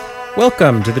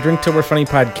Welcome to the Drink Till We're Funny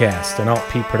podcast, an Alt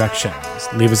P Productions.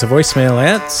 Leave us a voicemail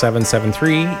at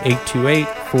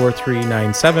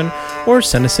 773-828-4397 or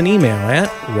send us an email at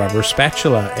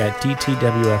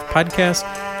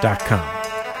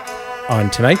rubberspatula@dtwfpodcast.com. On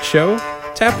tonight's show,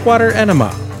 tap water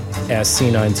enema, as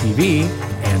seen on TV,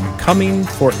 and coming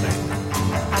fortnightly.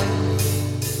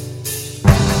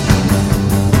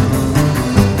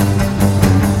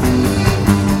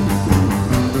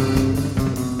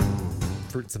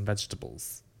 Fruits and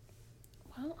vegetables.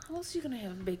 Well, how else are you going to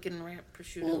have bacon wrapped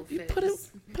prosciutto You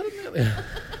figs? put it in there.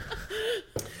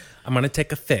 I'm going to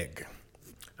take a fig.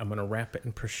 I'm going to wrap it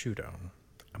in prosciutto.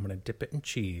 I'm going to dip it in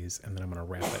cheese, and then I'm going to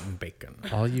wrap it in bacon.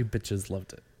 All you bitches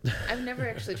loved it. I've never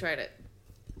actually tried it.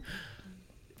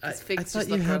 I Figs thought just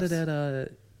you look had gross. it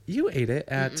at you ate it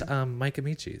at Mike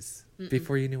Amici's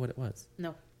before you knew what it was.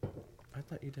 No, I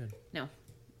thought you did. no.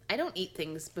 I don't eat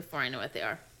things before I know what they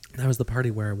are. That was the party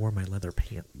where I wore my leather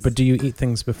pants. But do you eat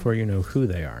things before you know who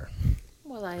they are?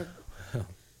 Well,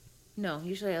 No,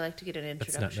 usually I like to get an That's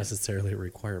introduction. not necessarily a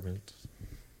requirement.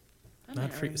 I Not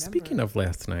might for you. remember. Speaking of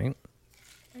last night,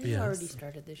 He Yes. already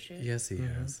started this shit. Yes, he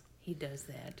has. He does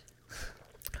that.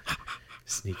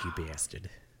 Sneaky bastard.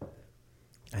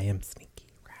 I am sneaky.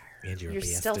 And you're a You're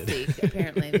bastard. stealthy,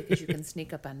 apparently, because you can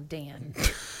sneak up on Dan.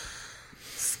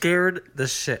 Scared the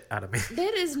shit out of me.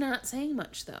 That is not saying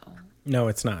much, though. No,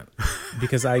 it's not.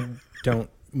 Because I don't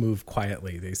move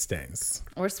quietly these days.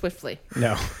 Or swiftly.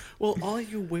 No. Well, all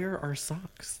you wear are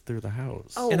socks through the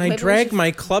house. Oh, And I maybe we drag should-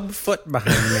 my club foot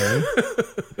behind me.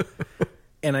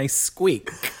 And I squeak.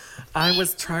 I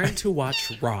was trying to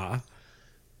watch Raw.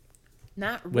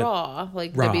 Not With Raw,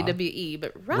 like Raw. WWE,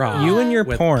 but Raw. Raw. You and your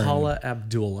with porn. Paula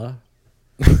Abdullah.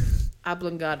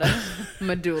 Oblongata.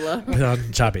 Medulla.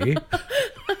 Punjabi.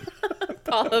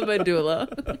 Paula Medulla.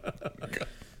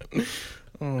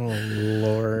 Oh,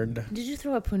 Lord. Did you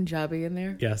throw a Punjabi in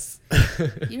there? Yes.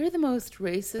 You're the most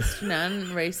racist,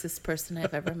 non-racist person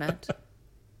I've ever met.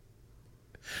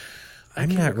 I'm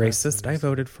came not across racist. some I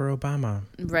voted for Obama.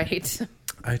 Right.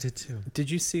 I did too. Have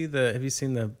you seen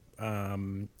the,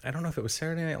 I don't know if it was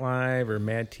Saturday Night Live or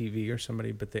Mad TV or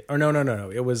somebody, but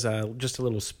no. It was just a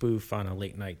little spoof on a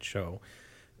late night show.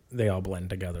 They all blend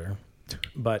together.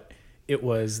 But it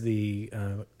was the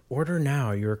order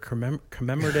now your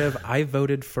commemorative I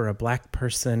voted for a black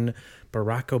person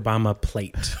Barack Obama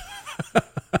plate.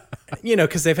 You know,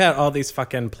 because they've had all these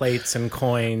fucking plates and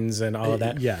coins and all of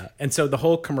that. Yeah. And so the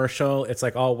whole commercial, it's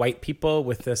like all white people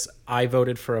with this I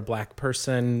voted for a black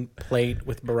person plate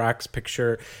with Barack's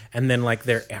picture. And then like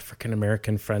their African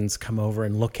American friends come over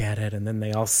and look at it. And then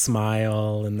they all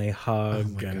smile and they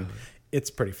hug. And it's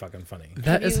pretty fucking funny.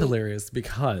 That is you- hilarious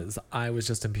because I was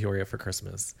just in Peoria for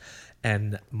Christmas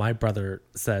and my brother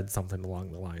said something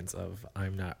along the lines of,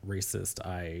 I'm not racist.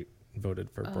 I voted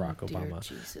for Barack dear Obama.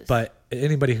 Jesus. But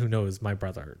anybody who knows my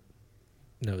brother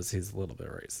knows he's a little bit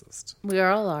racist. We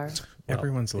all are. Well,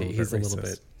 Everyone's a little he's bit a little racist.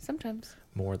 bit Sometimes.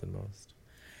 more than most.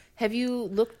 Have you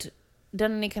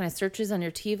done any kind of searches on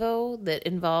your TiVo that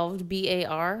involved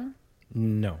BAR?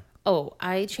 No. Oh,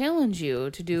 I challenge you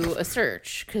to do a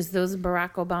search because those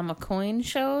Barack Obama coin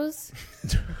shows.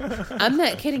 I'm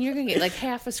not kidding. You're going to get like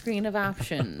half a screen of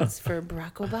options for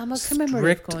Barack Obama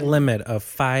commemorative Strict coin. limit of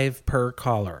 5 per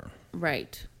caller.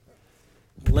 Right.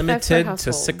 Limited to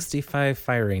household. 65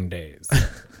 firing days.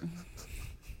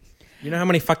 You know how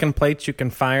many fucking plates you can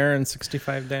fire in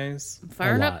 65 days?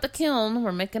 Firing up lot. the kiln.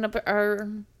 We're making up our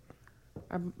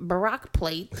Barack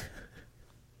plate.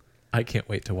 I can't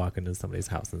wait to walk into somebody's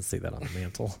house and see that on the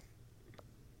mantle.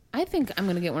 I think I'm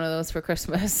going to get one of those for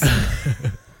Christmas.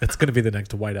 It's going to be the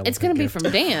next white elephant. It's going to be gift.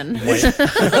 from Dan.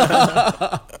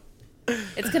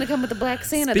 It's going to come with the Black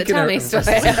Santa Speaking that Tommy of- still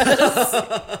has.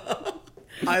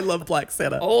 I love Black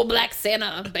Santa. Oh, Black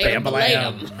Santa. Bam,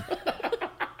 bam.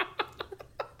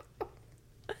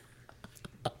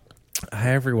 Hi,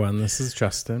 everyone. This is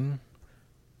Justin.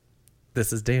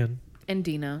 This is Dan. And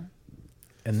Dina.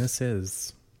 And this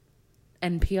is...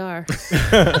 NPR.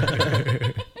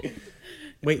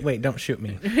 Wait, don't shoot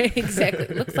me. Exactly.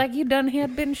 Looks like you done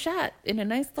had been shot in a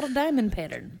nice little diamond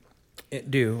pattern.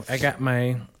 It do. I got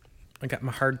my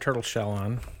hard turtle shell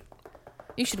on.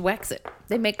 You should wax it.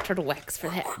 They make turtle wax for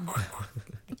that.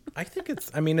 I think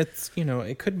it's,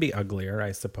 it could be uglier,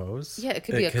 I suppose. Yeah, it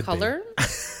could It be a could be. color.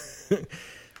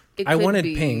 It I could wanted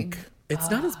be- pink. It's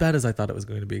not as bad as I thought it was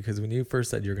going to be because when you first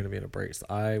said you're going to be in a brace,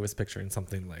 I was picturing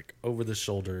something like over the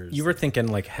shoulders. You were thinking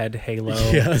like head halo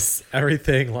yes,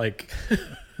 everything like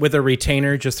with a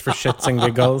retainer just for shits and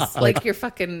giggles. Like your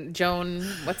fucking Joan,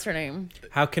 what's her name?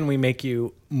 How can we make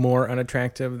you more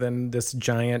unattractive than this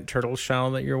giant turtle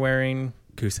shell that you're wearing?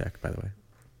 Cusack, by the way.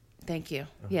 Thank you.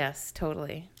 Yes,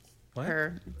 totally. What?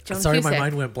 Her. Joan Sorry, Cusack. my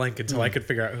mind went blank until I could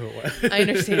figure out who it was. I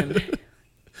understand.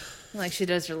 Like she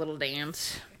does her little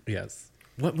dance. Yes.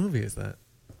 What movie is that?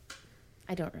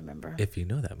 I don't remember. If you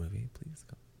know that movie, please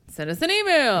go. Send us an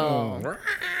email.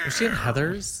 Was she in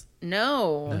Heathers?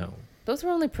 No. No. Those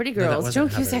were only pretty No, that girls.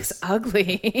 wasn't Joan Cusack's Heathers.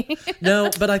 ugly. No,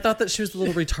 but I thought that she was the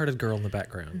little retarded girl in the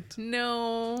background.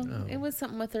 No. It was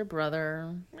something with her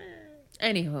brother.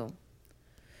 Anywho.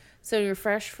 So you're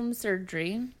fresh from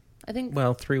surgery. I think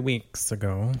Well, 3 weeks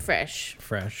ago. fresh.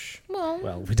 Fresh.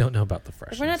 Well, We don't know about the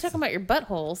freshness. we're not talking about your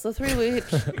butthole, so 3 weeks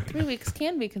 3 weeks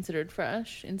can be considered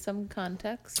fresh in some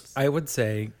contexts. I would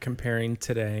say comparing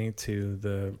today to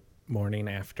the morning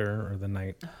after or the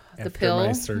night The after pill?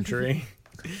 my surgery,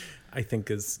 I think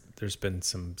there's been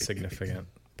some significant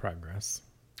progress.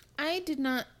 I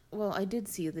did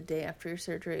see you the day after your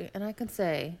surgery, and I can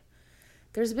say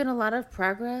there's been a lot of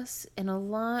progress and a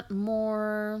lot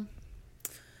more.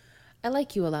 I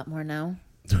like you a lot more now.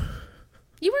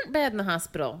 You weren't bad in the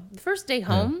hospital. The first day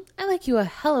home, I like you a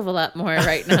hell of a lot more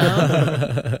right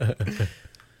now.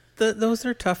 Those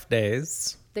are tough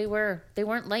days. They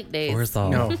weren't light days. Where's all?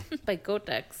 No. By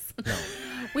Gotex.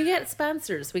 We got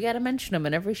sponsors. We got to mention them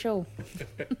in every show.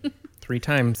 3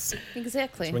 times.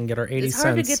 Exactly. So we can get our 80 it's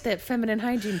hard cents. to get that feminine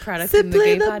hygiene product in the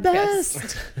gay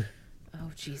podcast.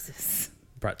 Oh, Jesus.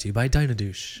 Brought to you by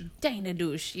Dynadouche.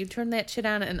 Dynadouche. You turn that shit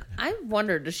on, and I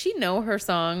wonder, does she know her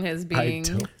song as being... I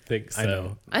don't think so. I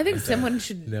know. I think someone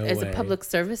should, No as way. a public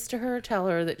service to her, tell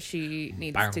her that she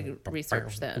needs to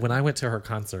research that. When I went to her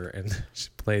concert and she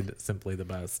played Simply the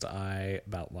Best, I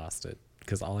about lost it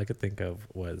because all I could think of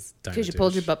was Dynadouche. Because you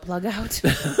pulled your butt plug out.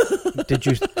 Did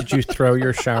you throw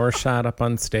your shower shot up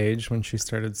on stage when she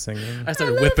started singing? I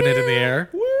started whipping it in the air.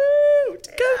 Woo!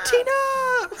 Go Tina!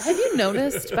 Have you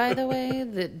noticed, by the way,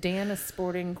 that Dan is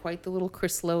sporting quite the little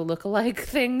Chris Lowe lookalike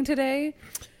thing today?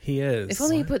 He is. If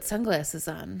only he put sunglasses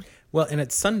on. Well, and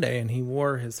it's Sunday, and he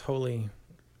wore his holy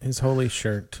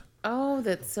shirt. Oh,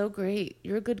 that's so great.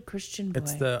 You're a good Christian boy.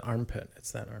 It's the armpit.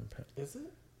 It's that armpit. Is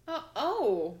it?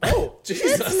 Oh. Oh,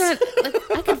 Jesus. That's not... Like,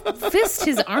 I could fist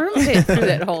his armpit through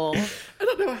that hole. I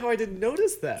don't know how I didn't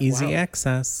notice that. Easy Wow.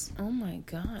 access. Oh, my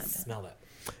God. Smell that.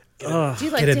 Ugh. Do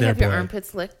you like Get in to there, have your boy.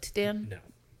 armpits licked, Dan? No.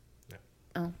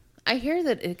 Oh. I hear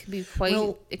that it can be quite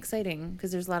Well- exciting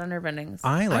because there's a lot of nerve endings.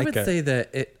 I I like would it. say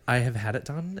that I have had it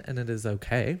done and it is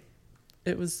okay.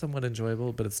 It was somewhat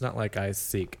enjoyable, but it's not like I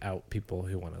seek out people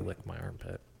who want to lick my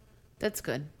armpit. That's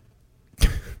good.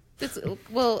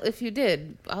 Well, if you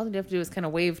did, all you have to do is kind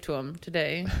of wave to them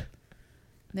today.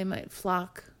 They might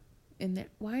flock in there.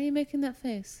 Why are you making that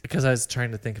face? Because I was trying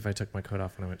to think if I took my coat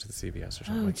off when I went to the CVS or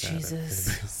something Oh, like that. if Jesus.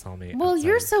 anybody saw me Well, outside.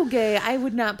 you're so gay. I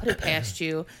would not put it past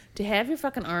you to have your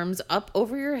fucking arms up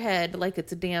over your head like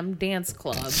it's a damn dance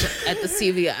club at the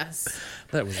CVS.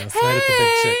 That was last night at the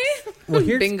Big Chicks. Well,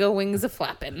 here's- Bingo wings a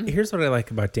flapping. Here's what I like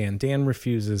about Dan. Dan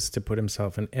refuses to put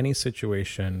himself in any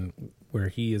situation where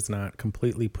he is not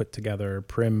completely put together,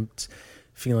 primed,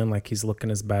 feeling like he's looking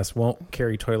his best. Won't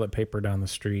carry toilet paper down the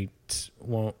street.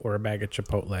 Won't or a bag of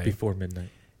Chipotle Before midnight.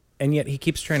 And yet he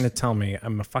keeps trying to tell me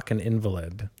I'm a fucking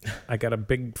invalid. I got a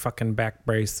big fucking back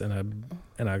brace and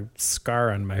a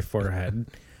scar on my forehead.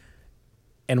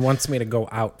 And wants me to go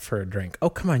out for a drink. Oh,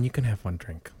 come on, you can have one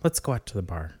drink. Let's go out to the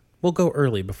bar. We'll go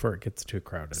early before it gets too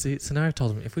crowded. See, so now I've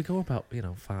told him if we go about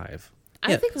 5.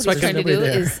 I think what so I he's got trying to nobody do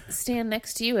there. is stand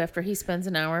next to you after he spends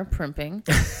an hour primping.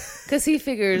 Because he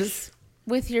figures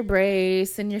with your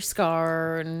brace and your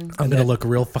scar and... I'm gonna look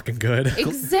real fucking good.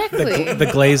 Exactly. The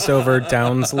glazed over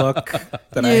Downs look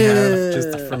that I have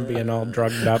just from being all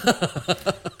drugged up.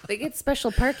 They get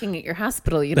special parking at your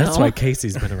hospital, you know, That's why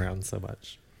Casey's been around so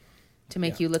much. to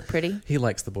make you look pretty. He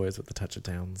likes the boys with the touch of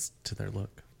Downs to their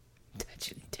look.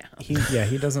 Touch it down.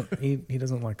 He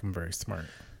doesn't like him very smart.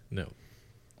 No.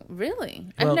 Really?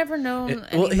 Well, I've never known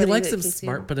Well, he anybody likes that them Casey-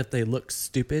 smart, but if they look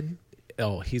stupid,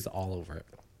 he's all over it.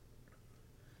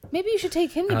 Maybe you should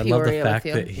take him to And I love the Peoria fact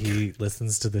with you. that he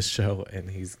listens to this show and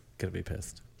he's gonna be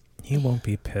pissed. He won't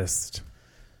be pissed.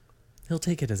 He'll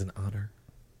take it as an honor.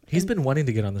 He's been wanting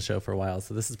to get on the show for a while,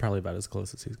 so this is probably about as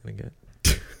close as he's gonna get.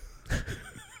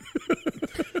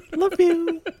 Love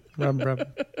you. Rub, rub.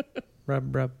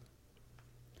 Rub, rub.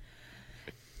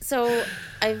 So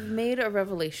I've made a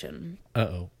revelation.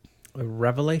 Uh-oh. A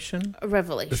revelation? A This is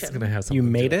revelation. gonna have something You to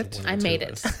do made with it? one of I the two made of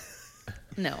it. us.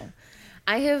 No.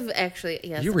 I have actually,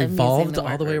 yes. You I'm using revolved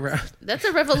all the way words. around. That's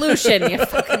a revolution, you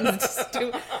fucking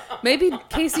stupid. Maybe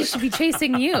Casey should be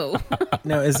chasing you.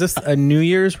 Now, is this a New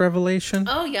Year's revelation?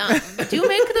 Oh, yeah. Do you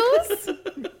make those?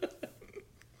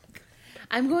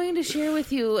 I'm going to share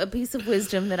with you a piece of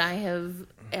wisdom that I have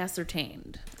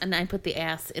ascertained. and I put the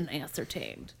ass in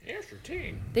ascertained.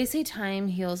 Ascertained. They say time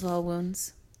heals all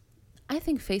wounds. I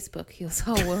think Facebook heals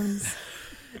all wounds.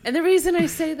 And the reason I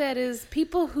say that is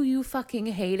people who you fucking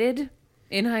hated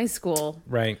in high school,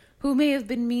 Right. who may have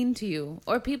been mean to you,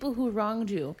 or people who wronged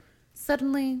you,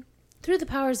 suddenly, through the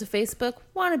powers of Facebook,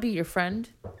 want to be your friend.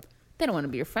 They don't want to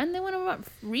be your friend. They want to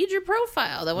read your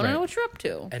profile. They want to Right. know what you're up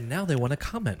to. And now they want to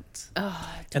comment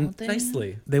Oh, And don't they?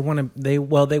 nicely. They want to. They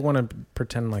want to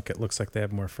pretend like it looks like they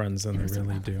have more friends than There's they a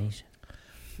really do. revelation.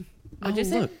 What'd you Oh,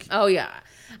 say? look. Oh, yeah.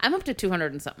 I'm up to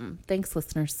 200 and something. Thanks,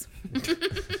 listeners.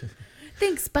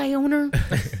 Thanks, by owner.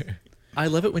 I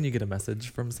love it when you get a message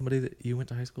from somebody that you went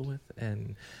to high school with,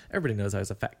 and everybody knows I was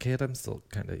a fat kid. I'm still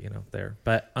kind of, there,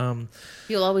 but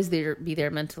You'll always be there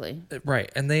mentally.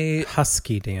 right. And they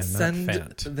Husky Dan, send not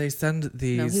fat. they send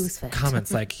he was these fat.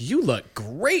 comments like, "You look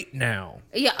great now."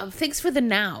 Yeah, thanks for the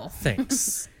now.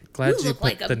 Thanks. Glad You you look put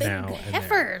like a the big now in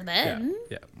heifer there. then.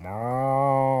 Yeah.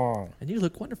 Oh, And you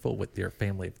look wonderful with your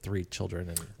family of 3 children.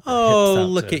 And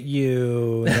look at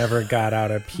you! Never got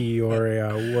out of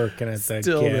Peoria, working at the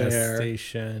Still gas there.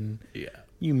 station. Yeah.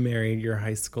 You married your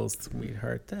high school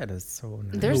sweetheart. That is so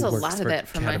nice. There's Who a works lot of for that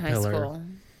from my high Caterpillar. school.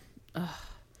 Ugh.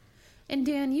 And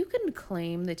Dan, you can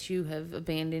claim that you have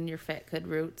abandoned your fat kid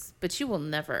roots, but you will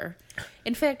never.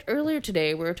 In fact, earlier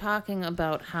today we were talking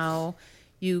about how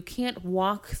you can't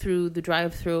walk through the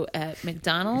drive-thru at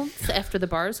McDonald's after the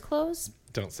bars close.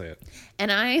 Don't say it.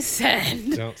 And I said,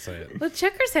 Don't say it. well,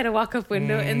 Checkers had a walk-up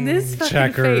window, and this fucking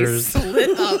Checkers. face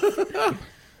lit up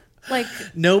like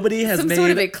Nobody has some made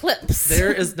sort of eclipse.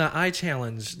 There is not. I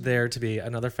challenge there to be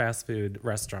another fast food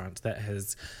restaurant that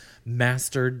has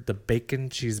mastered the bacon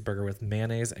cheeseburger with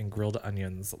mayonnaise and grilled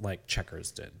onions like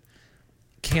Checkers did.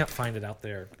 Can't find it out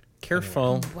there.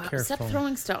 Careful, Wow, careful. stop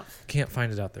throwing stuff. Can't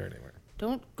find it out there anywhere.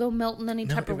 Don't go melting any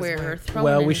No, it was Tupperware or my- throwing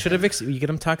Well, we anything. should have. You get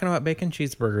him talking about bacon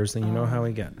cheeseburgers, and you know how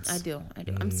he gets. I do.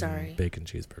 I'm sorry. Bacon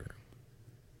cheeseburger.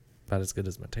 About as good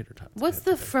as my tater tots. What's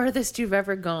the furthest you've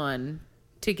ever gone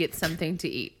to get something to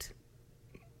eat?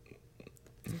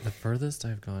 The furthest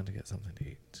I've gone to get something to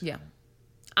eat? Yeah.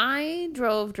 I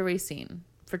drove to Racine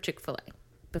for Chick-fil-A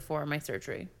before my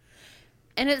surgery.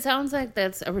 And it sounds like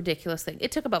that's a ridiculous thing.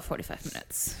 It took about 45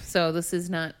 minutes. So this is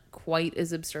not quite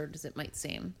as absurd as it might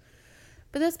seem.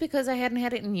 But that's because I hadn't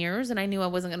had it in years and I knew I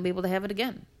wasn't going to be able to have it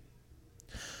again.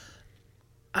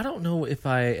 I don't know if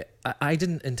I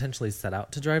didn't intentionally set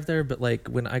out to drive there, but like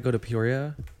when I go to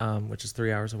Peoria, which is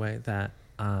 3 hours away, that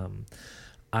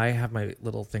I have my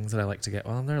little things that I like to get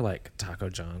while I'm there, like Taco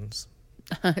John's.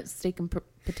 Steak and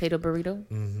potato burrito.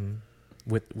 Mm-hmm.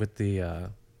 With the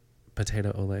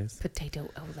potato olays, Potato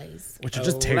olays. which are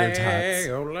just tater tots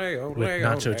with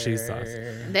nacho cheese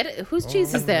sauce. Whose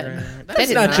cheese is that? That's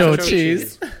is nacho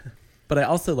cheese. But I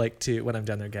also like to, when I'm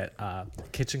down there, get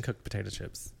kitchen cooked potato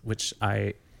chips, which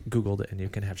I Googled it, and you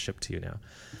can have shipped to you now.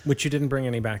 Which you didn't bring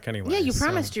any back anyway. Yeah, you so-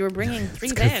 promised you were bringing 3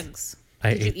 'cause bags.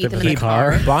 I Did you ate eat them them in in the the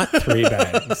car. Bought 3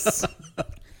 bags.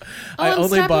 Oh, I I'm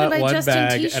only stopping bought to buy one Justin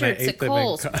bag, and I t-shirts ate at them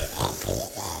Kohl's. in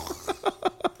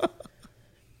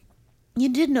You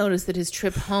did notice that his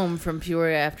trip home from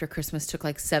Peoria after Christmas took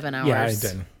like 7 hours. Yeah, I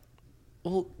did.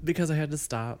 Well, because I had to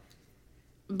stop.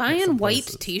 Buying some white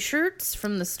places. t-shirts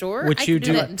from the store, Which I you could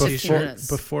do do that in 15 minutes.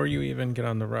 before you even get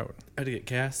on the road. I had to get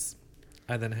gas.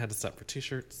 I then had to stop for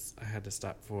t-shirts. I had to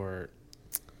stop for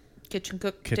Kitchen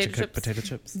cooked kitchen potato cooked chips. potato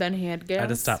chips. Then he had gas. I had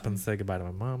to stop and say goodbye to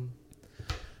my mom.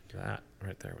 That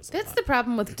right there was a That's lot. the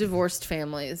problem with divorced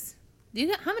families.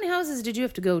 How many houses did you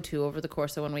have to go to over the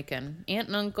course of one weekend? Aunt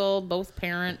and uncle, both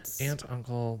parents. Aunt,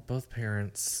 uncle, both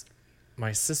parents,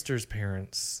 my sister's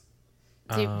parents.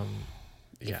 So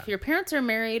Yeah. If your parents are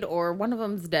married or one of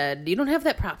them's dead, you don't have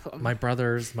that problem. My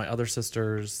brothers, my other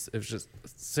sisters. It was just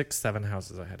 6, 7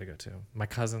 houses I had to go to. My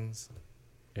cousins.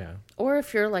 Yeah. Or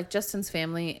if you're like Justin's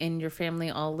family and your family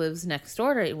all lives next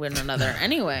door to one another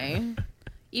anyway,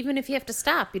 even if you have to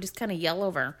stop, you just kind of yell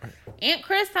over, Aunt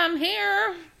Chris, I'm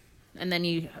here. And then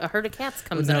a herd of cats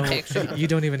comes in and takes you. You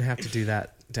don't even have to do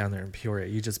that down there in Peoria.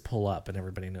 You just pull up and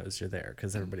everybody knows you're there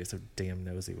because everybody's so damn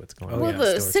nosy what's going on. Well, next the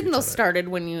door to each signal other. started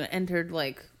when you entered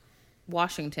like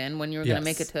Washington, when you were going to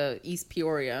make Yes. it to East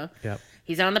Peoria. Yep.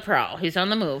 He's on the prowl. He's on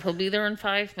the move. He'll be there in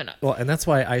 5 minutes. Well, and that's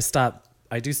why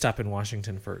I do stop in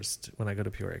Washington first when I go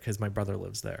to Peoria because my brother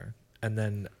lives there. And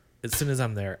then as soon as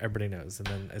I'm there, everybody knows. And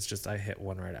then it's just I hit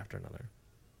one right after another.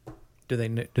 Do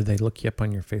they look you up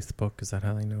on your Facebook? Is that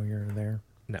how they know you're there?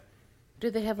 No, Do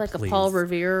they have like Please. a Paul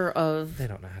Revere of they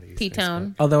don't know how to use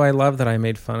P-Town? Although I love that I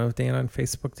made fun of Dan on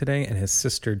Facebook today, and his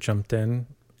sister jumped in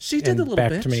She did and a little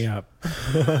backed bitch. me up.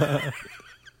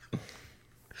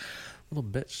 Little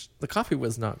bitch. The coffee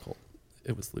was not cold.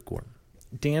 It was lukewarm.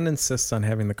 Dan insists on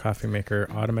having the coffee maker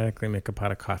automatically make a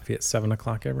pot of coffee at 7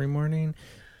 o'clock every morning,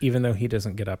 even though he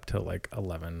doesn't get up till like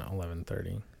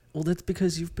 11:30. Well, that's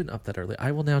because you've been up that early.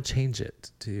 I will now change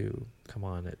it to come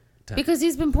on at 10. Because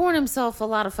he's been pouring himself a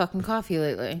lot of fucking coffee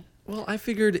lately. Well, I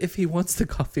figured if he wants the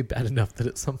coffee bad enough that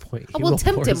at some point he We'll will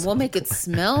tempt pour him. his We'll own make it glass.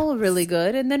 smell really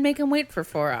good and then make him wait for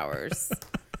 4 hours.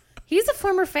 He's a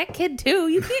former fat kid, too.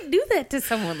 You can't do that to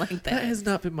someone like That that. has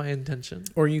not been my intention.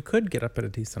 Or you could get up at a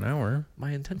decent hour.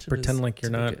 My intention Pretend is like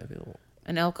you're to make not- it available.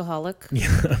 An alcoholic.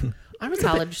 I was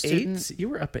College up at 8. student. You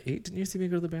were up at 8. Didn't you see me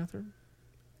go to the bathroom?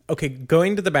 Okay,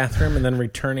 going to the bathroom and then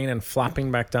returning and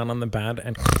flopping back down on the bed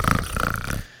and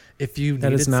If you That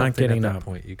needed is not something getting at that up.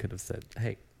 point, you could have said,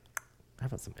 "Hey, how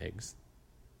about some eggs?"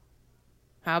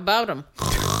 How about him?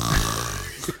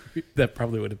 That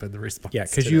probably would have been the response. yeah,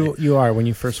 because today. you are when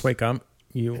you first wake up,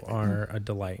 you are a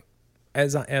delight.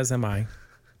 As am I.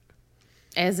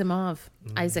 Asimov.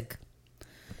 Isaac.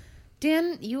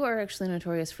 Dan, you are actually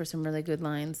notorious for some really good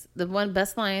lines. The one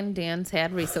best line Dan's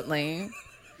had recently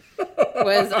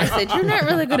was, I said, "You're not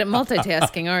really good at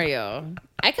multitasking, are you?"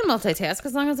 I can multitask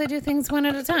as long as I do things one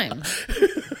at a time.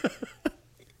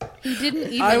 He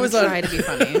didn't even try to be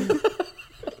funny.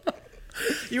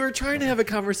 You were trying to have a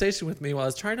conversation with me while I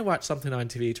was trying to watch something on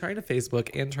TV, trying to Facebook,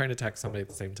 and trying to text somebody at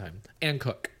the same time, and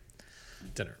cook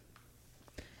dinner.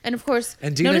 And of course,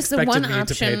 And Dean notice the expected one me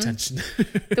to pay option, attention.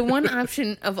 the one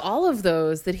option of all of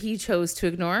those that he chose to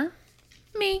ignore,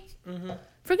 me.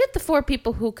 Forget the 4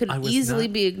 people who could I was easily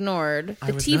not- be ignored, I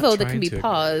the was not TiVo that can trying be to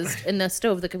ignore. paused, and the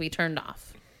stove that can be turned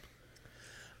off.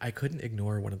 I couldn't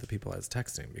ignore one of the people I was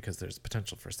texting because there's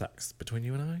potential for sex. Between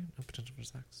you and I, no potential for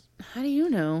sex. How do you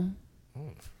know?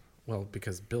 Well,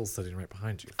 because Bill's sitting right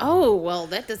behind you. Oh, well,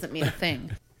 that doesn't mean a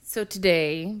thing. So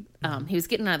today, he was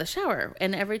getting out of the shower,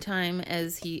 and every time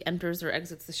as he enters or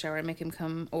exits the shower, I make him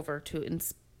come over to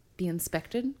be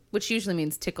inspected, which usually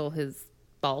means tickle his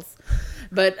balls.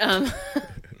 But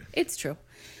it's true.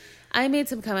 I made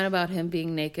some comment about him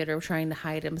being naked or trying to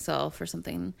hide himself or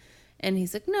something. And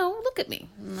he's like, "No, look at me."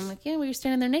 And I'm like, "Yeah, well, you're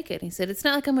standing there naked." He said, "It's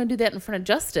not like I'm going to do that in front of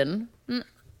Justin." And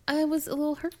I was a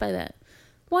little hurt by that.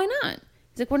 Why not?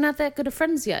 He's like, "We're not that good of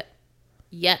friends yet."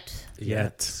 Yet.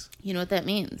 You know what that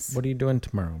means? What are you doing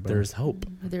tomorrow, Bill? There's hope.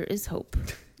 There is hope.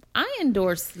 I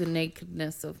endorse the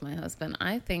nakedness of my husband.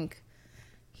 I think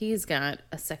he's got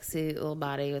a sexy little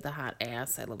body with a hot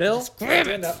ass. I love to Bill, just grab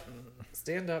stand it. up.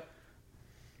 Stand up.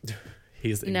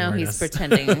 He's No, ignoring he's us.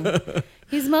 pretending.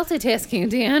 He's multitasking,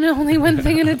 Dan. Only one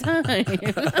thing at a time.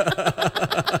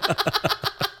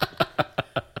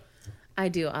 I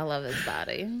do. I love his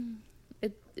body.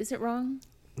 Is it wrong?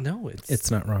 No, It's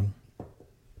not wrong.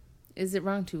 Is it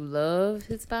wrong to love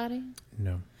his body?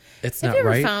 No. it's Have not you ever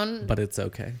right, found- but it's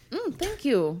okay. Thank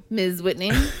you, Ms. Whitney.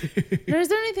 Now, is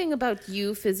there anything about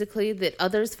you physically that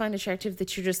others find attractive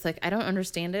that you're just like, I don't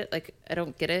understand it? Like, I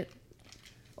don't get it?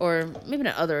 Or maybe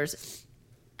not others.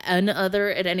 An other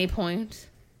at any point?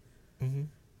 I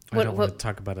What- don't what- want to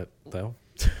talk about it, though.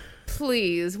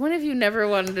 Please. When have you never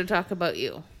wanted to talk about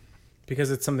you? Because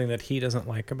it's something that he doesn't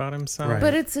like about himself. Right.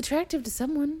 But it's attractive to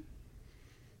someone.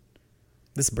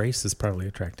 This brace is probably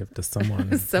attractive to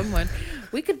someone. Someone.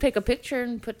 We could pick a picture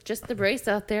and put just the brace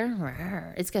out there.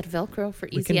 Rawr. It's got Velcro for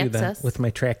We easy can do access. that with my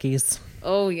trackies.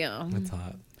 Oh, yeah. That's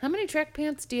hot. How many track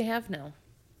pants do you have now?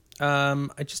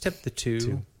 I just have the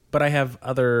two. But I have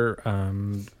other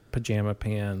pajama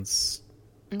pants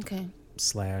Okay. /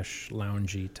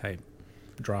 loungy type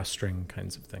drawstring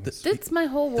kinds of things. That's my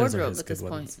whole Those are wardrobe his at this good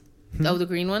point. ones. Oh, the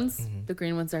green ones? The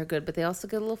green ones are good, but they also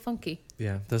get a little funky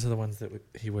Yeah, those are the ones that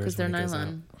he wears because they're when he goes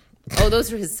nylon. Oh,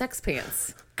 those are his sex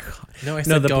pants. out. No, I said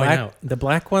No, the going black out. the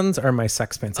black ones are my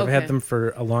sex pants. I've Okay. had them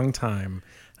for a long time.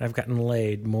 I've gotten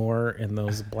laid more in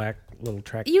those black little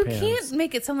track You pants. can't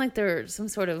make it sound like they're some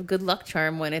sort of good luck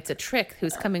charm when it's a trick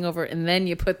who's coming over and then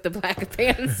you put the black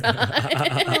pants on.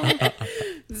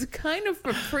 It's kind of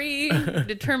a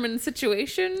predetermined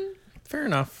situation. Fair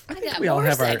enough. I got we all more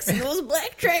have our- sex in those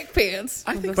black track pants.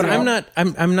 I think But we I'm all- not.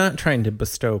 I'm not trying to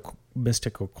bestow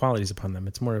mystical qualities upon them.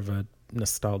 It's more of a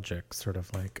nostalgic sort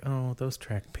of like, oh, those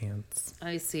track pants.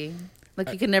 I see.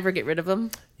 Like you can never get rid of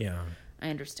them. Yeah. I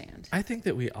understand. I think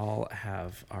that we all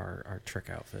have our trick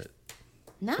outfit.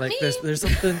 Not Like me. there's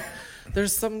something,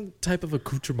 there's some type of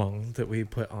accoutrement that we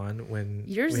put on when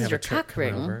Yours we is have your a trick cock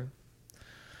coming ring. over.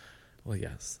 Well,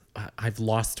 yes, I've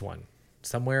lost one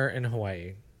somewhere in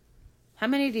Hawaii. How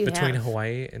many do you Between have?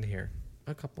 Hawaii and here,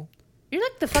 a couple. You're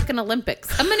like the fucking Olympics.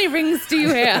 How many rings do you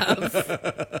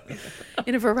have?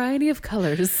 In a variety of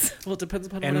colors. Well, it depends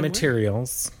upon And what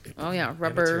materials. Oh yeah,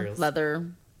 rubber, materials. leather,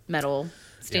 metal,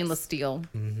 stainless Yes. steel.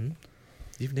 I'm wearing.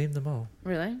 You've named them all.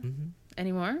 Really?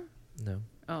 Any more? No.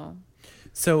 Oh,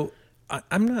 So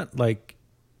I'm not like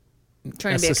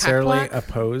trying to be a necessarily cock block?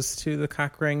 opposed to the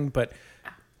cock ring, but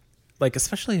like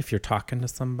especially if you're talking to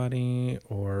somebody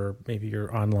or maybe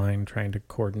you're online trying to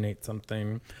coordinate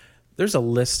something, there's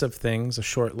a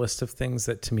short list of things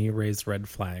that to me raise red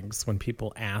flags when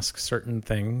people ask certain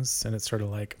things, and it's sort of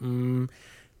like, and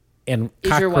Is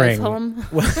cock your wife ring. home?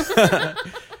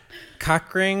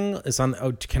 Cock ring is on.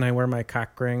 Oh, can I wear my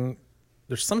cock ring?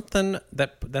 There's something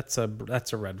that's a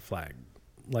red flag.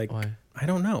 Like, Why? I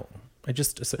don't know. I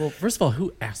just Well, first of all,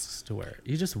 who asks to wear it?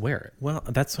 You just wear it. well,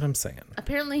 that's what I'm saying.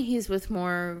 Apparently, he's with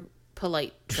more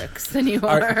polite tricks than you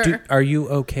are. Are you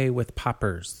okay with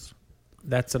poppers?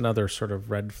 That's another sort of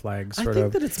red flag. I Sort think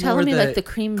of. that it's Tell more me that like the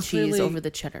cream cheese clearly- over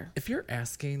the cheddar. If you're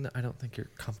asking, I don't think you're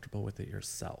comfortable with it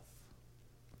yourself.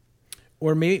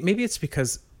 Or maybe it's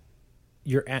because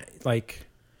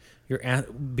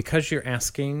because you're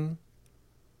asking,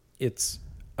 it's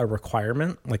a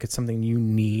requirement, like it's something you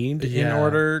need in Yeah,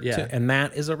 order yeah. to, and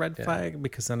that is a red flag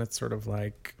because then it's sort of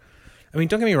like, I mean,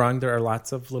 don't get me wrong, there are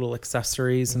lots of little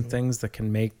accessories and things that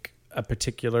can make a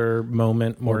particular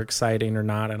moment more exciting or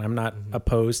not, and I'm not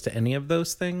opposed to any of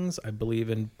those things. I believe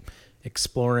in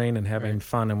exploring and having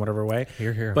fun in whatever way.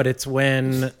 Hear, hear. But it's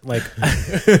when like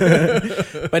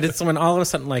but it's when all of a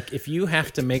sudden, like, if you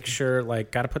have to make sure,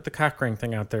 like, got to put the cock ring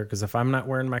thing out there, because if I'm not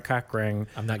wearing my cock ring,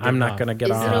 I'm not going to get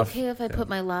Is off. it okay if I put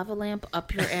my lava lamp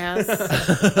up your ass,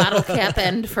 bottle cap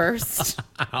end first?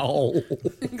 Ow.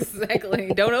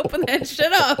 Exactly. Don't open that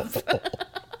shit up.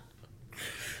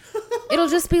 It'll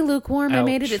just be lukewarm. I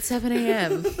made it Ouch. at 7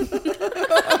 a.m.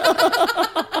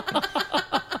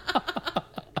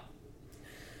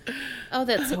 Oh,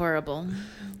 that's horrible.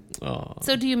 Oh,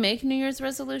 So do you make New Year's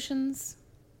resolutions?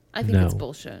 I think it's No.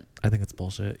 bullshit. I think it's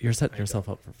bullshit. You're setting yourself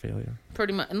up for failure.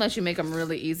 Pretty much. Unless you make them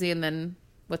really easy, and then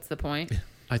what's the point?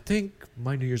 I think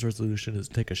my New Year's resolution is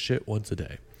take a shit once a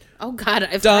day. Oh, God.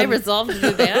 If Done. I resolved to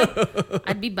do that,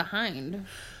 I'd be behind.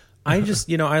 I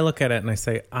just, I look at it and I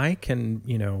say, I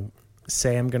can,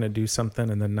 say I'm going to do something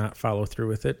and then not follow through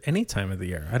with it any time of the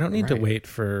year. I don't need to Right. wait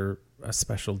for a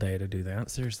special day to do that.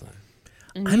 Seriously.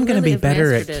 And I'm you going to really be have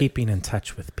better at mastered it. keeping in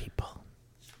touch with people.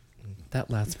 That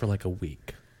lasts for like a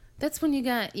week. That's when you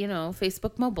got,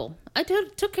 Facebook Mobile. I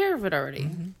took care of it already.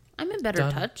 I'm in better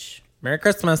Done. touch. Merry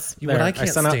Christmas. What I can't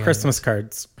sent out stand- Christmas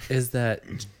cards. Is that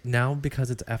now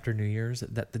because it's after New Year's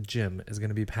that the gym is going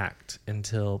to be packed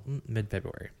until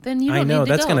mid-February. Then you don't I know need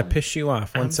to that's go. going to piss you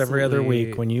off once every other Absolutely.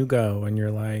 week when you go and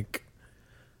you're like,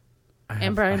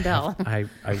 And Brian Bell. I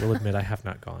will admit I have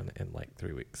not gone in like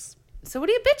 3 weeks. So what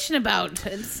are you bitching about?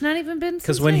 It's not even been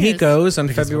because since when New he Year's. goes on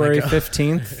Because when I February go.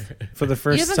 15th for the You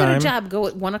first haven't got a time, job. Go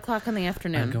at 1 o'clock in the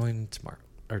afternoon. I'm going tomorrow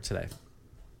or today.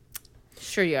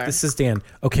 Sure you are. this is Dan.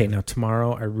 Okay, now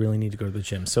tomorrow I really need to go to the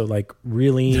gym. So like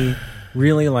really,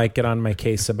 really like get on my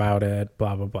case about it,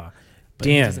 blah, blah, blah. But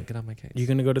he Dan, doesn't get on my case. you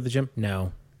going to go to the gym?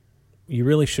 No. You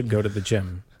really should go to the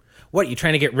gym. What, you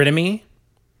trying to get rid of me?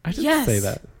 I didn't Yes. say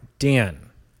that. Dan,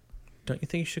 don't you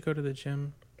think you should go to the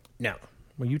gym? No.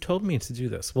 Well, you told me to do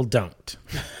this. Well, don't.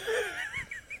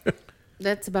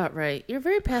 That's about right. You're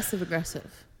very passive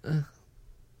aggressive.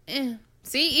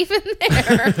 See, even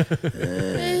there.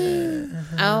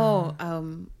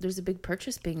 There's a big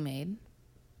purchase being made.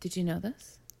 Did you know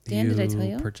this? Dan, did I tell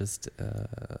you? Purchased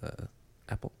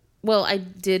Apple. Well, I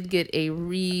did get a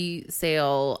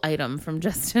resale item from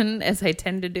Justin, as I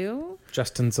tend to do.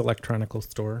 Justin's Electronical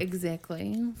Store.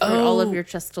 Exactly. For all of your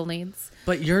chestal needs.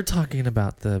 But you're talking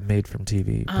about the made from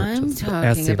TV. I'm purchase, as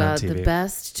talking seen on about the TV.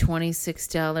 best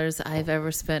 $26 I've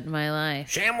ever spent in my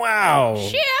life.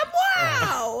 ShamWow!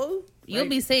 ShamWow! You'll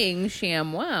be saying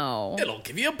ShamWow. It'll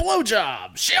give you a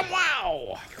blowjob.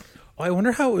 ShamWow! Oh, I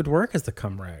wonder how it would work as the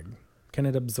cum rag. Can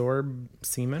it absorb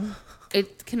semen?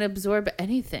 It can absorb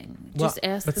anything. Just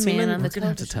Well, ask but the man semen- on the We're gonna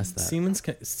have to television. test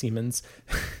that.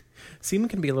 Semen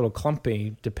can be a little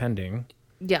clumpy, depending.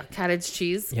 Yeah, cottage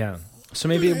cheese Yeah. So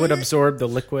maybe it would absorb the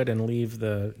liquid and leave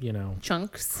the,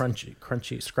 chunks.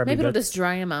 crunchy, scrubby Maybe it'll bits. just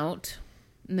dry them out,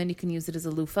 and then you can use it as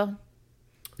a loofah.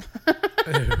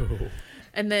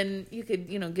 And then you could,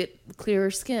 get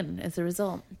clearer skin as a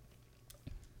result.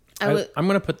 I'm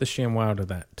going to put the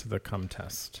ShamWow to the cum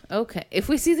test. Okay. If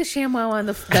we see the ShamWow on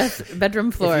the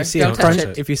bedroom floor, If don't touch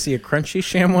it. if you see a crunchy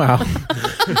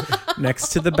ShamWow next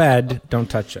to the bed, don't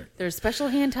touch it. There's special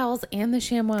hand towels and the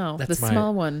ShamWow, the That's my-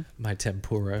 small one. My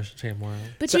tempura ShamWow.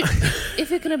 But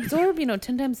if it can absorb,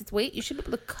 10 times its weight, you should be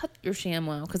able to cut your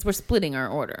ShamWow because we're splitting our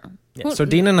order. Yeah, so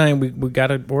Dean and I, we got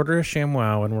to order a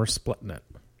ShamWow and we're splitting it.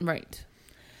 Right.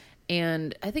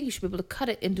 And I think you should be able to cut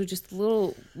it into just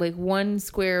little, like 1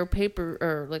 square paper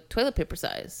or like toilet paper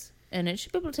size. and it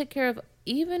should be able to take care of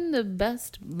even the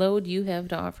best load you have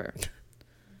to offer.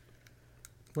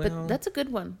 But that's a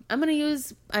good one.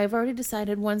 I've already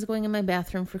decided one's going in my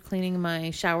bathroom for cleaning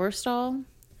my shower stall.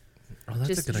 Oh, that's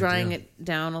Just a good drying idea. it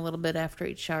down a little bit after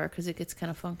each shower because it gets kind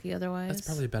of funky otherwise. That's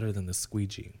probably better than the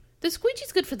squeegee. The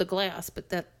squeegee's good for the glass, but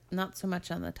that not so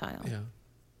much on the tile.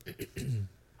 Yeah.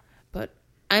 But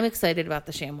I'm excited about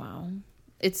the ShamWow.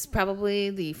 It's probably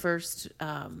the first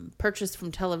purchase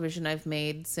from television I've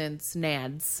made since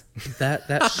NADS. That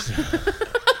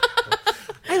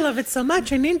I love it so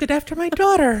much. I named it after my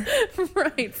daughter.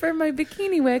 Right, for my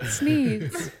bikini wax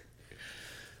needs.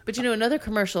 But another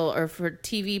commercial or for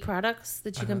TV products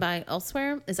that you can buy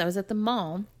elsewhere is I was at the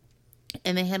mall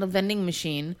and they had a vending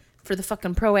machine for the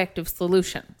fucking Proactive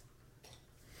solution.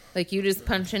 Like you just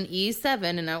punch in E7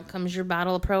 and out comes your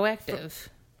bottle of Proactive.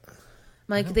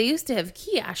 Like they used to have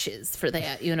kiosks for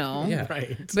that, Yeah.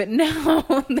 Right. But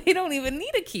now they don't even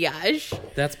need a kiosk.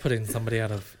 That's putting somebody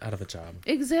out of a job.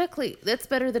 Exactly. That's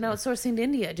better than outsourcing to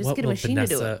India. Just get a machine to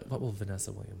do it. What will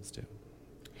Vanessa Williams do?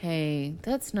 Hey,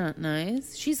 that's not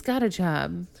nice. She's got a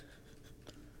job.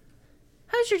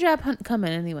 How's your job hunt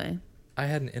coming anyway? I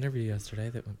had an interview yesterday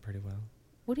that went pretty well.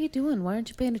 What are you doing? Why aren't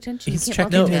you paying attention? He's You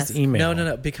can't checking multitask. his email.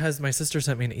 No, because my sister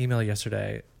sent me an email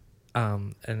yesterday,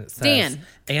 and it says, Dan.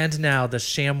 and now the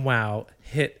ShamWow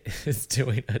hit is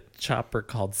doing a chopper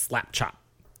called Slap Chop.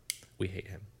 We hate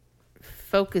him.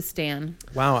 Focus, Dan.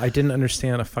 Wow, I didn't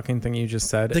understand a fucking thing you just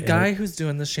said. The guy who's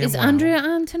doing the ShamWow Is Andrea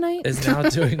on tonight? is now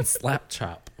doing Slap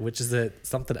Chop, which is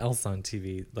something else on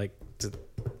TV, like to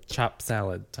chop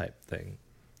salad type thing.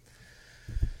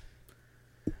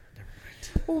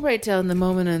 We'll write down the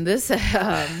moment in this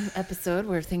episode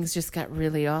where things just got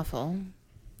really awful.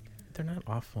 They're not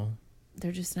awful.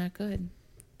 They're just not good.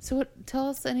 So tell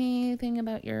us anything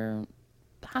about your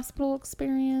hospital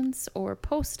experience or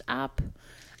post-op.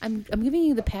 I'm giving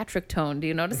you the Patrick tone. Do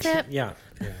you notice that? Yeah.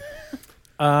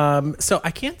 So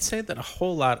I can't say that a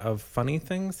whole lot of funny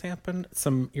things happened.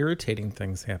 Some irritating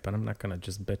things happened. I'm not going to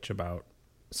just bitch about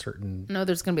certain. No,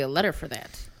 there's going to be a letter for that.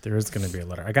 There is going to be a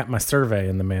letter. I got my survey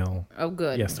in the mail Oh,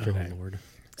 good. yesterday. Oh, Lord.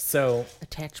 So,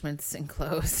 Attachments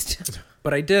enclosed.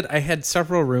 but I had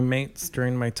several roommates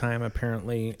during my time.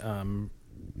 Apparently,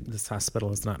 this hospital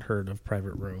has not heard of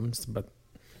private rooms, but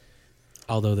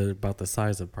Although they're about the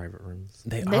size of private rooms.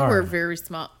 They are. were very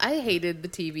small. I hated the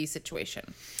TV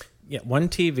situation. Yeah, one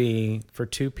TV for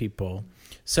two people.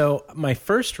 So my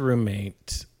first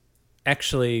roommate,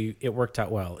 actually, it worked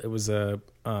out well. It was a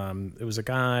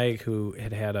guy who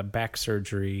had a back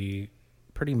surgery,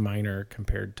 pretty minor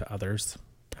compared to others.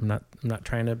 I'm not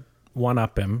trying to one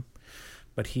up him,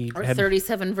 but he Or had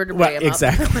 37 vertebrae. well, I'm up.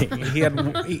 exactly.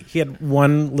 he had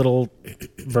one little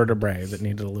vertebrae that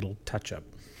needed a little touch up.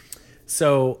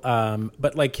 So,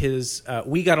 but like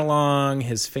we got along,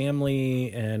 his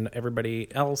family and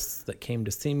everybody else that came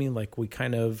to see me, like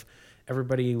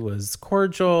everybody was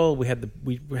cordial. We had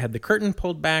the curtain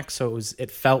pulled back, so it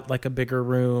felt like a bigger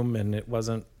room, and it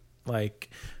wasn't like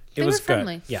it They was were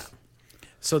friendly. good. Yeah.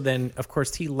 So then, of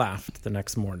course, he left the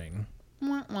next morning.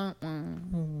 Wah, wah, wah.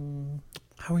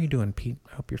 How are you doing, Pete?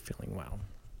 I hope you're feeling well.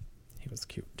 He was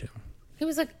cute too. He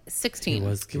was like 16.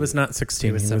 He was not 16.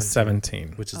 He was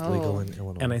 17. Which is legal Oh. in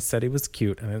Illinois. And I said he was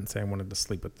cute. I didn't say I wanted to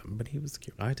sleep with him, but he was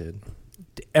cute. I did.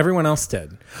 Everyone else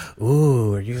did.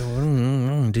 Ooh,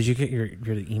 did you get your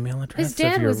email address? His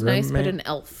dad of your was nice, but roommate? an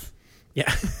elf. Yeah.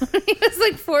 He was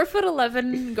like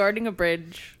 4'11" guarding a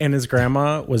bridge. And his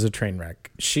grandma was a train wreck.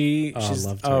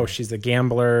 loved her. She's a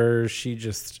gambler.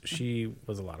 She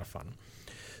was a lot of fun.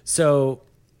 So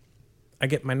I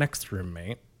get my next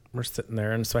roommate. We're sitting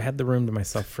there, and so I had the room to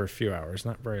myself for a few hours,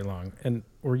 not very long. And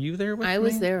were you there with me? I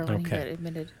was there when he Okay. got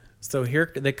admitted. So here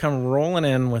they come rolling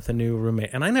in with a new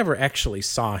roommate, and I never actually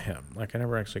saw him. Like I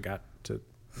never actually got to,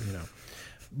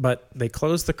 But they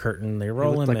closed the curtain. They He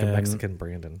roll looked him like in, a Mexican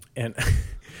Brandon. and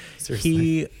Seriously.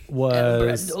 he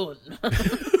was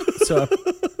so.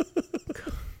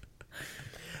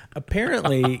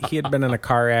 Apparently, he had been in a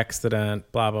car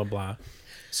accident. Blah blah blah.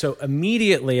 So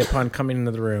immediately upon coming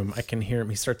into the room, I can hear him.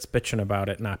 He starts bitching about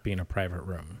it not being a private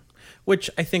room, which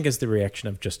I think is the reaction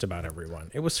of just about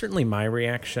everyone. It was certainly my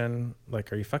reaction.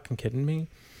 Like, are you fucking kidding me?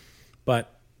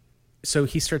 But so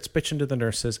he starts bitching to the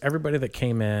nurses, everybody that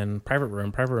came in, private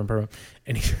room,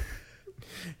 and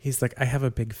he's like, I have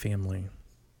a big family.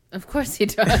 Of course he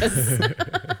does.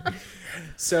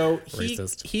 So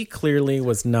Racist. he clearly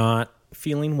was not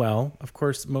feeling well. Of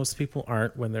course, most people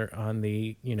aren't when they're on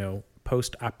the,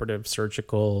 post-operative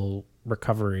surgical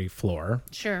recovery floor.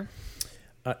 Sure.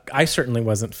 I certainly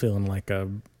wasn't feeling like a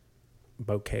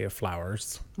bouquet of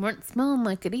flowers. Weren't smelling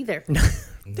like it either.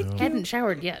 Hadn't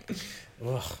showered yet.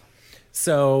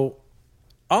 So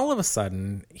all of a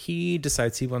sudden, he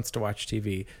decides he wants to watch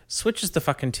TV, switches the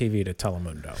fucking TV to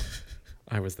Telemundo.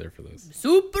 I was there for those.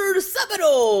 Super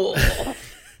Sabado.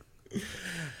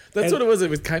 That's what it was. It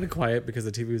was kind of quiet because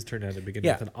the TV was turned on to begin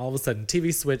Yeah. with. And all of a sudden,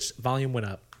 TV switched, volume went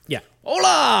up. Yeah.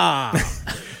 Hola!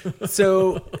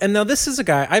 So, and now this is a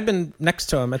guy, I've been next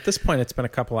to him. At this point, it's been a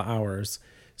couple of hours.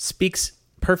 Speaks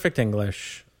perfect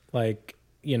English. Like,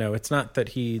 you know, it's not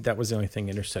that that was the only thing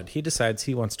he understood. He decides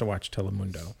he wants to watch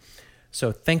Telemundo.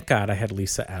 So thank God I had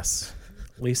Lisa S.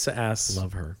 Lisa S.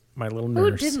 Love her. My little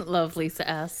Who nurse. didn't love Lisa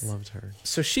S? Loved her.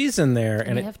 So she's in there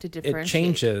and You have to it differentiate.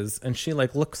 changes and she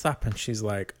like looks up and she's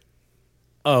like,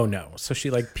 oh no. So she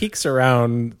like peeks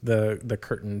around the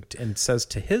curtain and says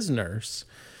to his nurse,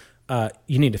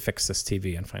 you need to fix this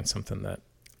TV and find something that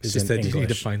is She in said, English. you need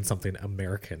to find something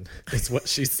American, is what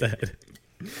she said.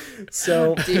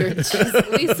 So Dear Jesus.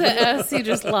 Lisa S. You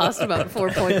just lost about 4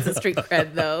 points of street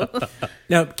cred, though.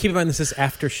 now keep in mind this is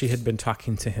after she had been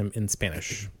talking to him in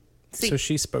Spanish. See. So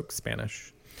she spoke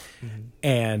Spanish.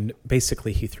 And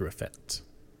basically he threw a fit.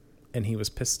 And he was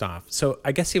pissed off. So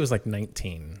I guess he was like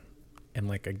 19 and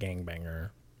like a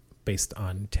gangbanger based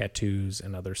on tattoos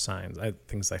and other signs,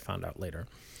 things I found out later.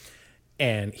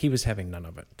 And he was having none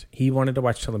of it. He wanted to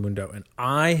watch Telemundo, and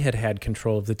I had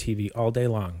control of the TV all day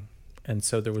long. And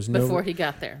so there was no... Before he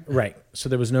got there. Right. So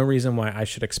there was no reason why I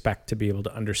should expect to be able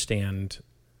to understand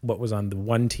what was on the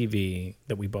one TV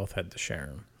that we both had to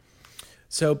share.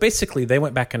 So basically, they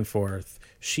went back and forth.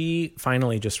 She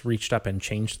finally just reached up and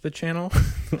changed the channel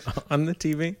on the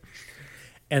TV.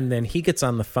 And then he gets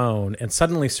on the phone and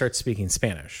suddenly starts speaking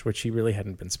Spanish, which he really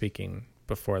hadn't been speaking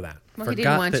before that. Well, he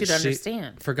didn't want you to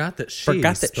understand. Forgot that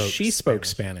She spoke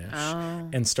Spanish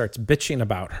and starts bitching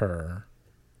about her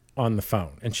on the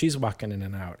phone. And she's walking in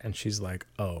and out. And she's like,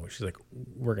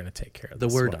 we're going to take care of The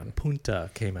this word one. punta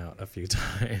came out a few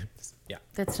times. Yeah.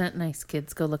 That's not nice,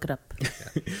 kids. Go look it up.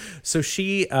 So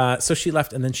she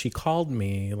left, and then she called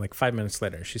me like 5 minutes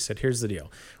later. She said, here's the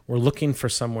deal. We're looking for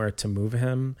somewhere to move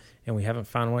him, and we haven't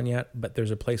found one yet, but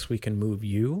there's a place we can move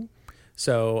you.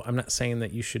 So I'm not saying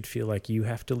that you should feel like you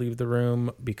have to leave the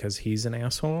room because he's an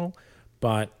asshole,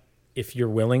 but if you're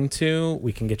willing to,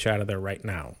 we can get you out of there right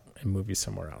now and move you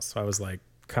somewhere else. So I was like,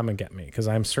 come and get me, because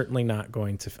I'm certainly not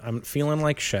going to. I'm feeling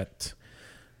like shit.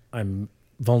 I'm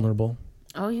vulnerable.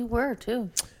 Oh, you were, too.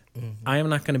 I am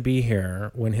not going to be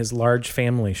here when his large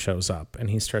family shows up and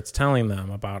he starts telling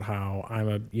them about how I'm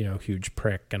a huge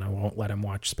prick and I won't let him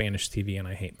watch Spanish TV and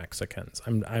I hate Mexicans.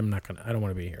 I'm not going to. I don't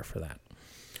want to be here for that.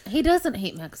 He doesn't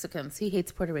hate Mexicans. He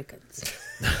hates Puerto Ricans.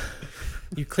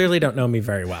 You clearly don't know me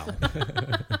very well.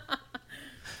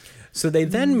 So they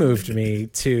then moved me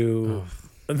to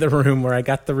the room where I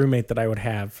got the roommate that I would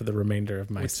have for the remainder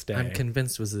of my stay. I'm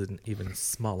convinced was an even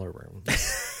smaller room.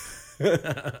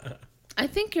 I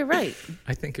think you're right.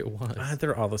 I think it was.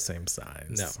 They're all the same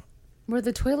size. No. Were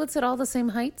the toilets at all the same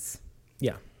heights?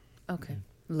 Yeah. Okay.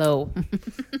 Low.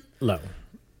 Low.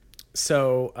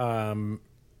 So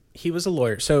he was a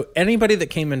lawyer. So anybody that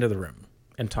came into the room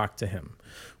and talked to him,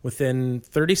 within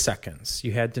 30 seconds,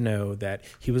 you had to know that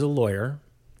he was a lawyer.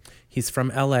 He's from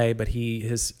L.A., but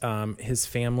his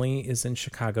family is in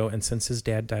Chicago, and since his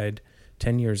dad died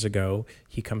 10 years ago,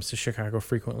 he comes to Chicago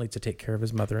frequently to take care of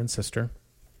his mother and sister.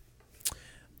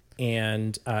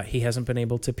 And he hasn't been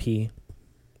able to pee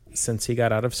since he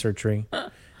got out of surgery.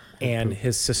 And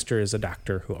his sister is a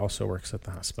doctor who also works at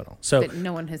the hospital. So That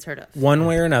no one has heard of. one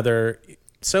way or another.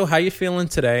 So how you feeling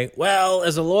today? Well,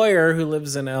 as a lawyer who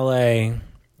lives in L.A.,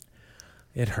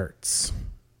 it hurts.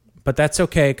 But that's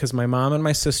okay because my mom and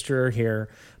my sister are here.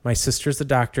 My sister's the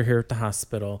doctor here at the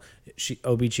hospital. She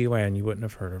OBGYN, you wouldn't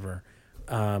have heard of her.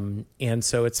 And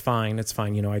so it's fine. It's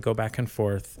fine. I go back and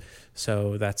forth.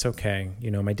 So that's okay.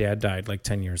 My dad died like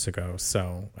 10 years ago.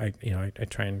 So I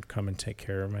try and come and take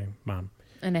care of my mom.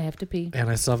 And I have to pee. And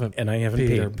I still haven't And I haven't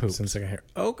peed or peed pooped. since I got here.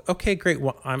 Oh, okay, great.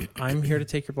 Well, I'm here to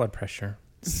take your blood pressure.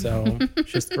 So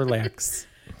just relax.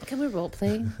 Can we role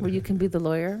play where you can be the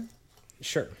lawyer?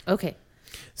 Sure. Okay.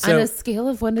 So, On a scale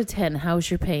of 1 to 10,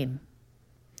 how's your pain?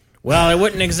 well, it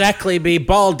wouldn't exactly be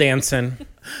ball dancing.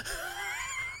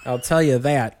 I'll tell you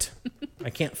that. I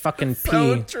can't fucking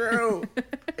pee. true.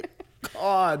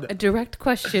 God. A direct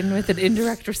question with an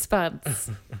indirect response.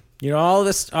 All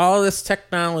this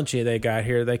technology they got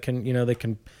here, they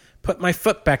can put my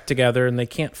foot back together and they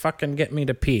can't fucking get me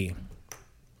to pee.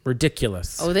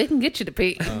 Ridiculous. Oh, they can get you to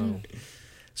pee.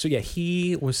 So yeah,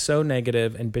 he was so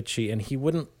negative and bitchy, and he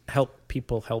wouldn't help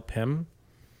people help him.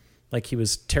 Like, he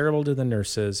was terrible to the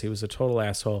nurses. He was a total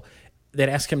asshole. they'd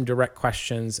ask him direct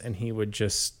questions, and he would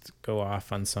just go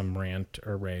off on some rant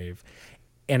or rave.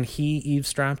 And he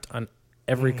eavesdropped on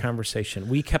every conversation.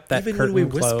 We kept that Even curtain when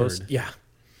we closed. whispered. Yeah.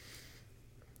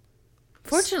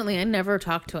 Fortunately, I never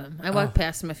talked to him. I walked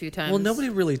past him a few times. Well, nobody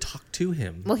really talked to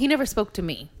him. Well, he never spoke to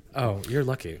me. Oh, you're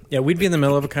lucky. Yeah, we'd be in the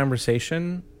middle of a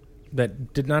conversation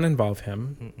that did not involve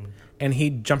him, and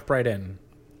he'd jump right in.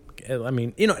 I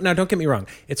mean, now don't get me wrong.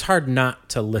 It's hard not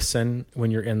to listen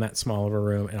when you're in that small of a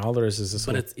room, and all there is this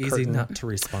But little it's easy curtain. not to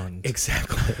respond.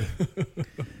 Exactly.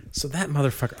 So that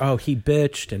motherfucker, he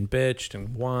bitched and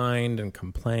whined and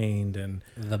complained, and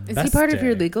The Is he best part of day.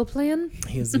 your legal plan?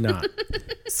 he is not.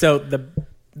 So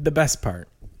the best part,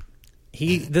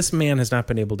 this man has not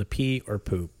been able to pee or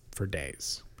poop for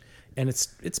days, and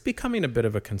it's becoming a bit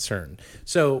of a concern.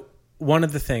 So one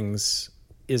of the things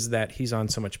is that he's on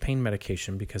so much pain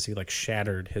medication because he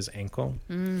shattered his ankle,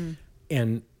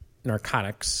 and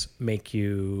narcotics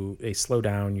they slow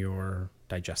down your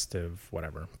digestive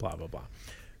whatever, blah blah blah.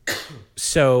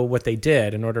 So what they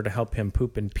did in order to help him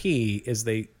poop and pee is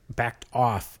they backed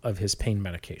off of his pain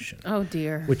medication, Oh,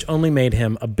 dear. which only made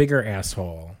him a bigger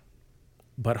asshole,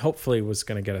 but hopefully was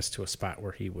going to get us to a spot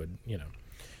where he would,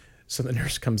 So the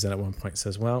nurse comes in at one point and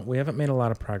says, well, we haven't made a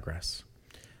lot of progress,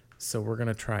 so we're going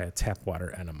to try a tap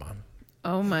water enema.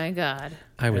 Oh, my God.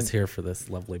 I was here for this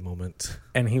lovely moment.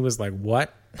 And he was like,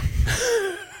 what?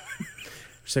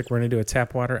 She's like, we're going to do a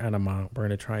tap water enema. We're going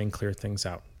to try and clear things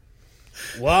out.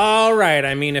 Well, all right.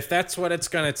 I mean, if that's what it's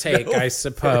going to take, I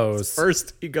suppose.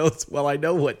 First, he goes, well, I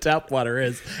know what tap water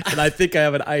is, and I think I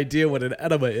have an idea what an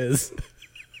enema is.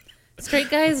 Straight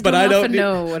guys But don't I don't often need,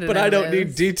 know what an but I don't enema need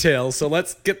is. details, so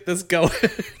let's get this going.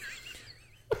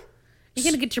 You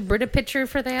going to get your Brita picture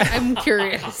for that? I'm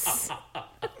curious.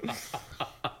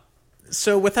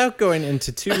 So without going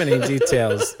into too many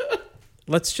details,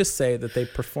 let's just say that they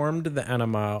performed the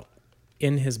enema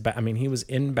in his bed. I mean, he was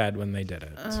in bed when they did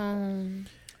it.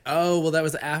 Oh, well, that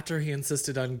was after he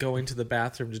insisted on going to the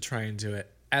bathroom to try and do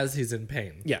it as he's in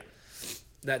pain. Yeah.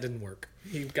 That didn't work.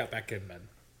 He got back in bed.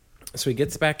 So he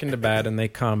gets back into bed, and they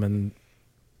come, and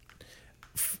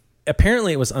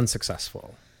apparently it was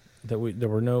unsuccessful. The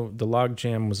log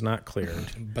jam was not cleared,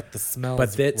 But the smells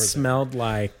but it were smelled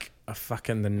like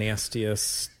the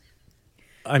nastiest.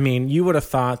 I mean, you would have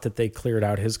thought that they cleared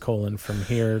out his colon from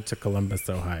here to Columbus,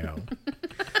 Ohio.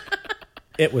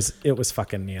 It was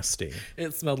fucking nasty. there.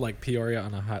 It smelled like Peoria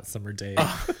on a hot summer day.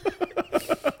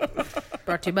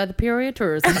 Brought to you by the Peoria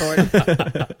Tourism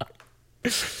Board.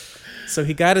 So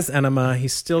he got his enema. He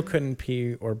still couldn't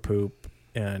pee or poop,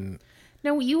 and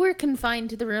Now, you were confined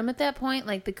to the room at that point?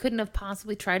 Like, they couldn't have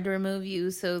possibly tried to remove you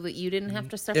so that you didn't have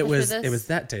to suffer It was through this? it was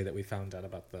that day that we found out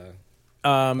about the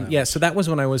yeah. So that was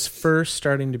when I was first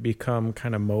starting to become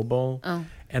kind of mobile. Oh.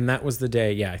 And that was the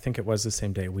day, yeah, I think it was the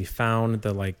same day. We found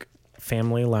the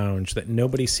family lounge that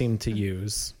nobody seemed to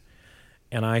use.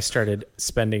 And I started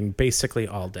spending basically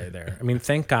all day there. I mean,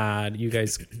 thank God you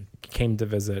guys came to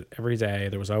visit every day.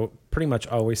 There was pretty much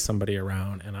always somebody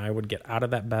around. And I would get out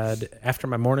of that bed after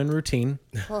my morning routine.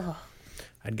 Oh.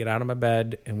 I'd get out of my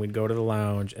bed and we'd go to the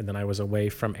lounge. And then I was away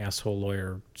from asshole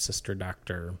lawyer, sister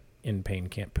doctor, in pain,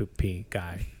 can't poop pee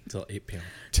guy. till 8 p.m.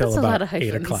 Till That's a lot about of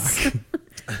 8 hyphens.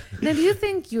 o'clock. Now, do you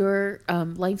think your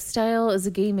lifestyle as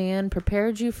a gay man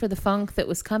prepared you for the funk that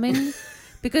was coming?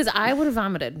 Because I would have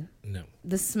vomited. No.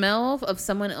 The smell of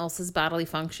someone else's bodily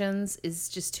functions is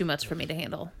just too much for me to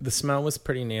handle. The smell was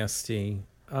pretty nasty.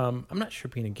 I'm not sure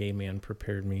being a gay man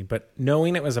prepared me, but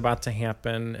knowing it was about to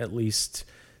happen at least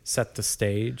set the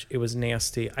stage. It was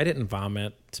nasty. I didn't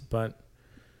vomit, but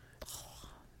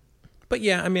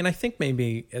yeah, I mean, I think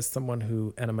maybe as someone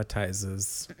who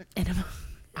enematizes, Enema.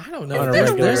 I don't On know. a There's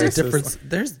regular a basis. difference.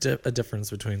 There's a difference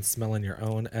between smelling your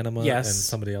own enema yes, and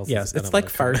somebody else's. yes, it's enema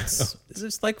like coming farts. out. It's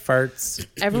just like farts.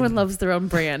 Everyone loves their own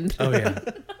brand. Oh yeah.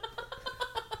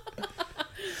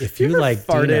 If you like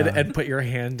Farted Dina, and put your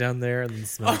hand down there and then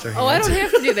smelled your hand. Oh, I don't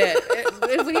have to do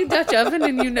that. When you Dutch oven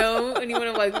and you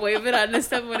want to wave it onto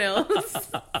someone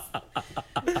else.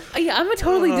 Yeah, I'm a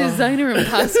totally designer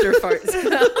imposter fart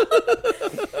smell.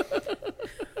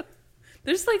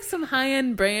 There's some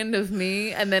high-end brand of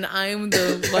me, and then I'm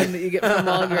the one that you get from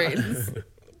Walgreens.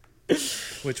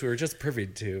 Which we were just privy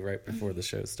to right before the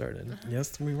show started.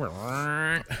 yes, we were.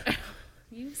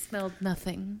 You smelled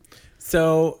nothing.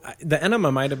 So the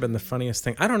enema might have been the funniest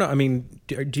thing. I don't know. I mean,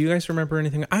 do you guys remember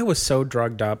anything? I was so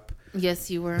drugged up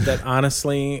Yes, you were. that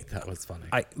honestly, That was funny.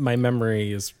 my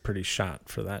memory is pretty shot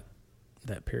for that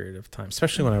period of time,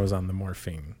 especially when I was on the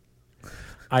morphine.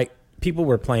 People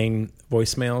were playing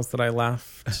voicemails that I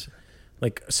left.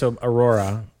 So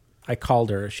Aurora, I called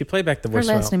her. She played back the Her voicemail.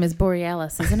 last name is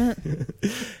Borealis, isn't it?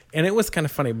 And it was kind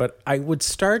of funny, but I would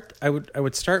start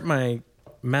my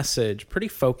message pretty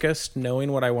focused,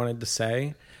 knowing what I wanted to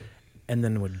say, and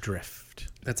then would drift.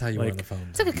 That's how you were on the phone.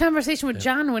 It's like a conversation with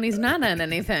John when he's not on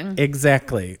anything.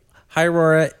 Exactly. Hi,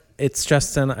 Aurora. It's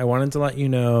Justin. I wanted to let you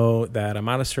know that I'm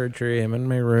out of surgery. I'm in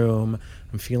my room.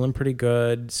 I'm feeling pretty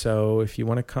good. So if you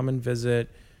want to come and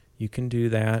visit, you can do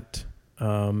that.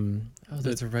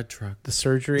 There's a red truck. The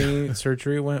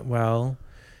surgery went well,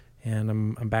 and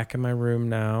I'm back in my room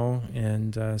now.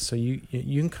 And so you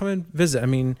can come and visit. I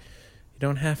mean, you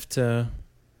don't have to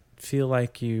feel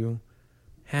like you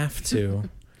have to,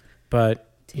 but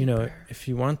you know, if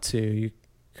you want to, you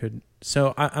could.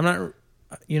 So I'm not.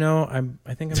 You know,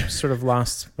 I think I'm sort of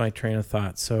lost my train of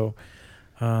thought. So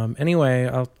anyway,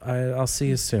 I'll see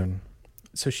you soon.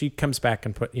 So she comes back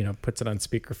and puts it on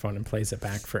speakerphone and plays it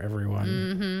back for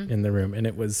everyone in the room, and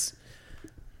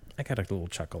I got a little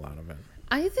chuckle out of it.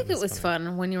 I think it was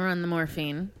fun when you were on the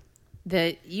morphine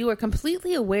that you were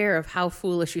completely aware of how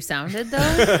foolish you sounded,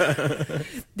 though,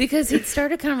 because he'd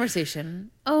start a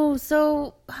conversation. Oh,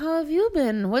 so how have you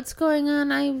been? What's going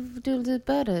on? I do the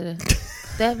better.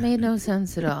 That made no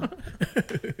sense at all.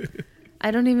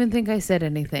 I don't even think I said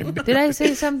anything. Did I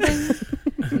say something?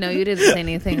 No, you didn't say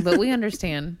anything, but we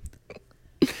understand.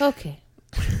 Okay.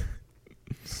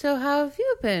 So how have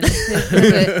you been?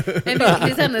 And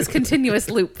he's on this continuous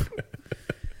loop.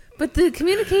 But the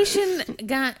communication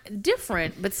got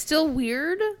different, but still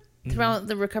weird throughout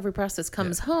the recovery process.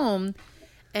 Comes home,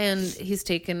 and he's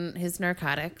taken his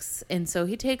narcotics, and so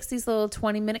he takes these little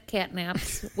 20-minute cat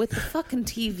naps with the fucking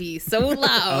TV so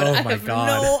loud. Oh, I my have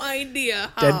God. no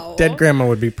idea how. Dead grandma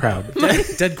would be proud.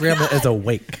 Dead grandma is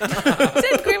awake.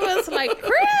 Dead grandma's like,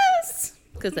 Chris!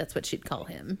 Because that's what she'd call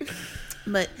him.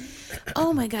 But,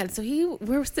 oh my God. So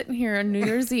we're sitting here on New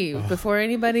Year's Eve before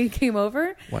anybody came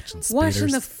over. Watching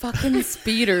the fucking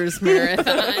Speeders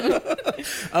marathon.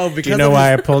 Oh, because Do you know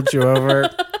why I pulled you over?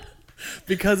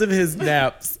 Because of his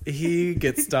naps, he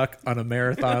gets stuck on a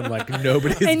marathon like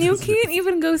nobody's And you business. can't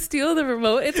even go steal the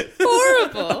remote. It's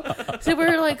horrible. So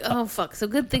we're like, oh, fuck. So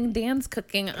good thing Dan's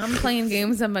cooking. I'm playing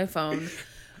games on my phone.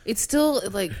 It's still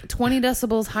like 20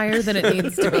 decibels higher than it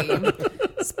needs to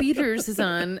be. Speeders is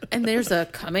on, and there's a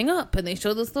coming up, and they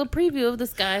show this little preview of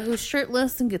this guy who's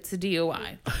shirtless and gets a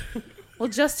DUI. Well,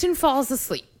 Justin falls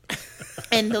asleep.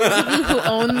 And those of you who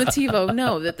own the TiVo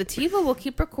know that the TiVo will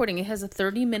keep recording. It has a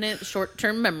 30-minute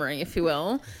short-term memory, if you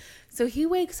will. So he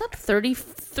wakes up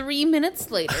 33 minutes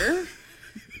later,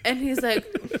 and he's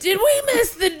like, did we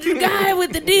miss the guy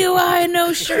with the DUI and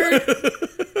no shirt?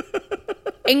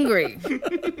 Angry.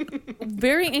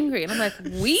 Very angry. And I'm like,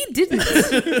 we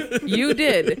didn't. You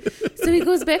did. So he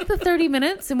goes back to 30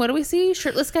 minutes, and what do we see?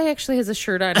 Shirtless guy actually has a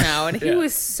shirt on now, and he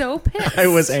was so pissed. I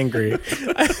was angry.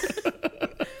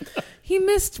 He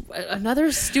missed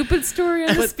another stupid story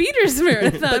on the Speeders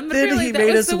marathon. But then really, he that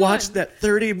made was us the watch one. that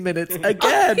 30 minutes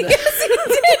again. Yes, he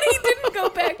did. He didn't go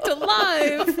back to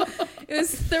live. It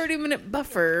was 30-minute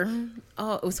buffer.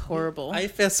 Oh, it was horrible. I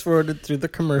fast forwarded through the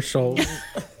commercial.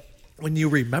 When you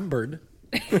remembered,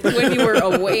 When you were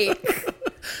awake.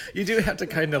 you do have to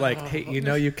kind of like, hey,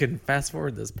 you can fast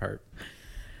forward this part.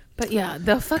 But yeah,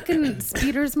 the fucking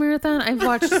Speeders marathon. I've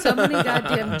watched so many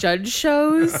goddamn judge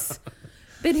shows.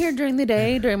 Been here during the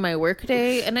day, during my work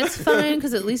day, and it's fine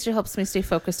because at least it helps me stay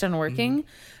focused on working.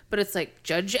 But it's like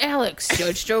Judge Alex,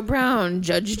 Judge Joe Brown,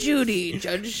 Judge Judy,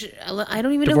 Judge... I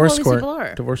don't even know who all Divorce these court. people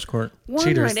are. Divorce court. One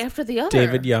Cheaters. right after the other.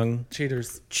 David Young.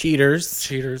 Cheaters.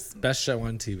 Cheaters. Best show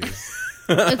on TV.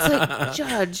 It's like,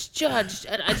 Judge.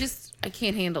 And I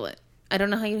can't handle it. I don't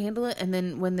know how you handle it. And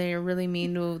then when they're really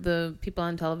mean to the people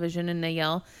on television and they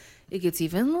yell, it gets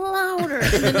even louder.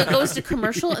 And then it goes to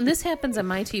commercial. And this happens on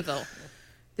my TiVo.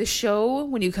 The show,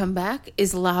 when you come back,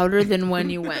 is louder than when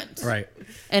you went. Right.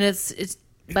 And it's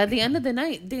by the end of the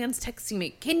night, Dan's texting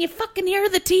me, can you fucking hear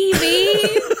the TV?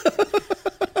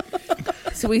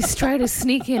 So we try to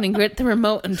sneak in and get the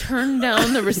remote and turn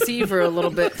down the receiver a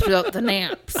little bit throughout the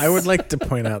naps. I would like to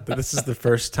point out that this is the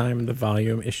first time the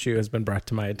volume issue has been brought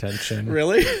to my attention.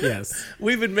 Really? Yes.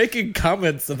 We've been making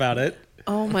comments about it.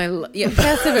 Oh my, yeah,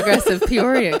 passive aggressive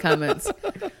Peoria comments.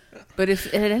 But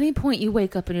if at any point you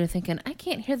wake up and you're thinking, I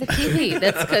can't hear the TV,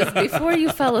 that's because before you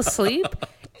fell asleep,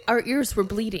 our ears were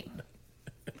bleeding.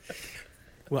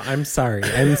 Well, I'm sorry.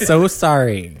 I'm so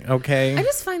sorry. Okay. I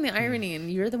just find the irony, and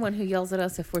you're the one who yells at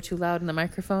us if we're too loud in the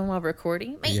microphone while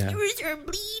recording. My ears are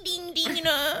bleeding,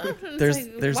 Dina. And it's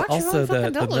like, There's watch your also own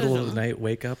fucking the middle of the television. night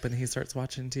wake up and he starts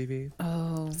watching TV.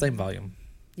 Oh, Same volume.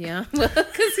 yeah. Well,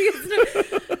 because you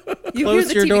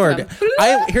Close hear the your TV door.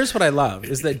 come. Here's what I love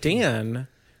is that Dan.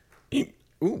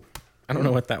 Ooh. I don't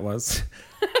know what that was.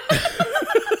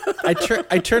 I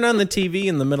turn on the TV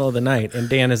in the middle of the night, and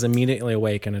Dan is immediately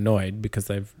awake and annoyed because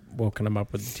I've woken him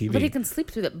up with the TV. But he can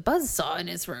sleep through that buzzsaw in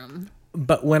his room.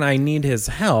 But when I need his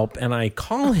help and I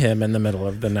call him in the middle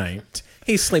of the night,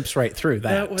 he sleeps right through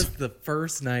that. That was the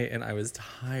first night, and I was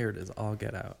tired as all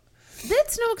get out.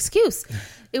 That's no excuse.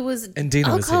 It was. And Dina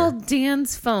I'll was call here.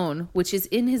 Dan's phone, which is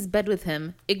in his bed with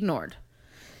him, ignored.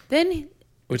 Then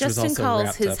Which was Justin also calls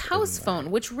wrapped his up house in,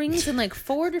 phone, which rings in like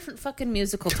 4 different fucking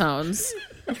musical tones.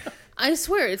 I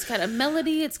swear, it's got a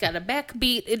melody, it's got a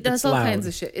backbeat, it does It's all loud. kinds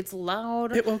of shit. It's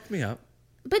loud. It woke me up.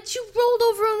 But you rolled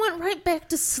over and went right back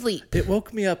to sleep. It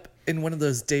woke me up in one of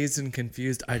those dazed and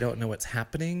confused, I don't know what's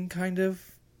happening kind of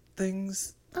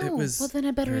things. Oh, It was well then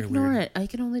I better very ignore weird. it. I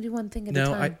can only do one thing at a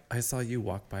No, time. I saw you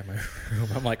walk by my room.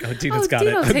 I'm like, oh, Dina's got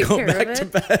Dina it. will I'm take going care of back to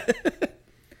it. bed.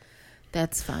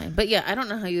 That's fine. But yeah, I don't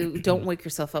know how you don't wake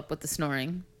yourself up with the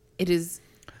snoring. It is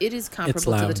It's comparable to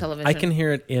loud. the television. I can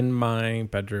hear it in my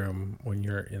bedroom when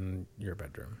you're in your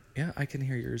bedroom. Yeah, I can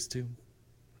hear yours too.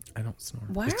 I don't snore.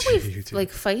 Why It's are you we too. like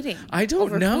fighting? I don't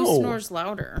over know. Who snores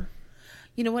louder?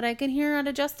 You know what I can hear out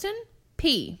of Justin?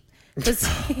 Pee. Because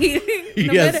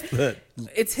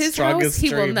it's his house. strongest He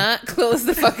will stream. not close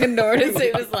the fucking door to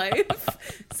save his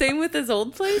life. Same with his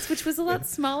old place, which was a lot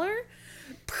smaller.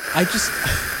 I just,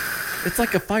 It's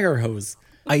like a fire hose.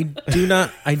 I do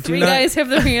not. Three guys have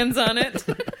their hands on it.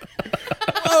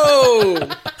 Oh,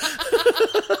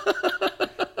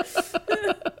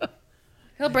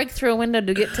 He'll break through a window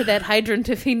to get to that hydrant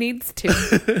if he needs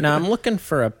to. now I'm looking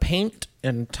for a paint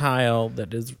and tile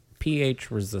that is pH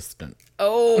resistant.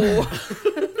 Oh,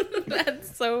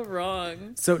 that's so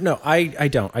wrong. So no, I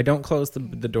don't. I don't close the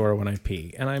door when I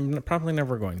pee, and I'm probably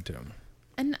never going to.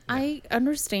 And I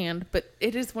understand, but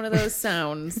it is one of those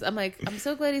sounds. I'm like, I'm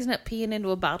so glad he's not peeing into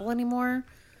a bottle anymore.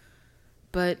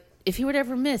 But if he would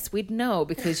ever miss, we'd know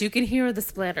because you can hear the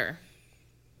splatter.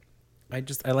 I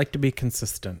like to be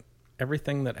consistent.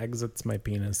 Everything that exits my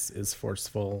penis is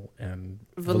forceful and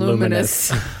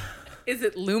Voluminous. Is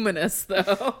it luminous,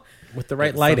 though? with the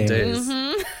right Some lighting. days.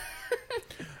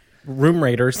 Room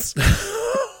Raiders.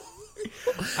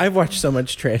 I've watched so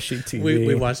much trashy TV.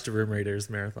 We watched a Room Raiders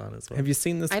marathon as well. Have you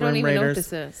seen this I Room don't even know what Raiders?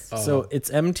 this is. So it's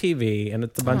MTV, and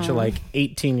it's a bunch of like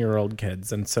 18-year-old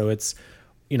kids, and so it's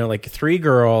like 3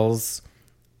 girls,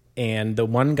 and the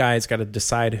one guy's got to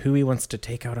decide who he wants to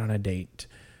take out on a date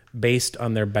based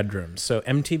on their bedroom. So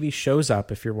MTV shows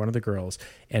up if you're one of the girls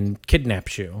and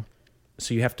kidnaps you.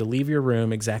 So you have to leave your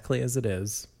room exactly as it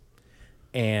is,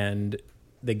 and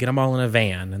they get them all in a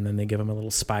van, and then they give them a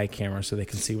little spy camera so they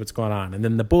can see what's going on. And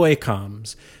then the boy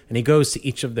comes, and he goes to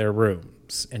each of their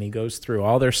rooms, and he goes through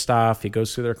all their stuff. He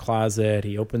goes through their closet.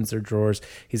 He opens their drawers.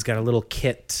 He's got a little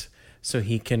kit, so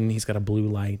he's got a blue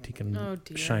light. He can Oh,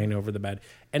 dear. shine over the bed.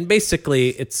 And basically,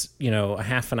 it's, a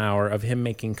half an hour of him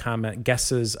making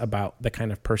guesses about the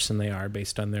kind of person they are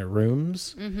based on their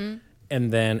rooms. Mm-hmm.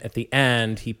 And then at the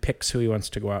end, he picks who he wants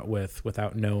to go out with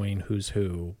without knowing who's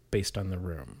who based on the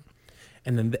room.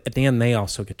 And then at the end, they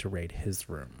also get to raid his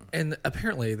room. And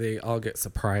apparently they all get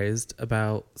surprised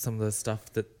about some of the stuff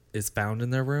that is found in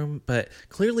their room. But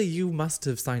clearly you must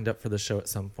have signed up for the show at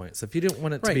some point. So if you didn't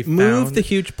want it to be Move found the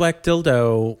huge black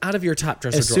dildo out of your top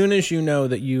dresser as drawer. soon as you know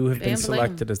that you have been Bam, bam.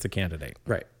 selected as the candidate.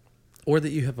 Right. Or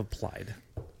that you have applied.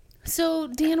 So,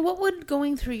 Dan, what would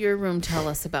going through your room tell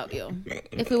us about you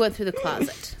if we went through the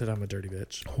closet? That I'm a dirty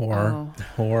bitch.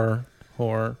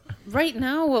 Whore. Right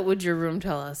now, what would your room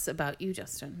tell us about you,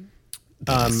 Justin?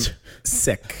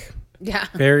 Sick. Yeah.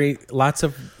 Lots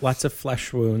of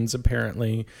flesh wounds,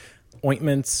 apparently.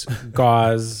 Ointments,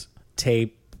 gauze,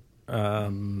 tape,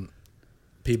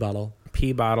 Pee bottle.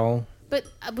 pee bottle, But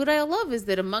what I love is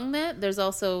that among that, there's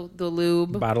also the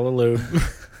lube, bottle of lube.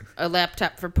 a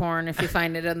laptop for porn if you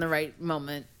find it in the right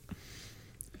moment.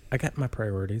 I got my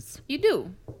priorities. You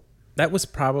do. That was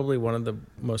probably one of the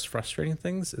most frustrating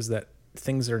things, is that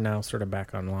things are now sort of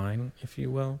back online, if you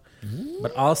will.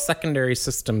 But all secondary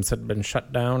systems had been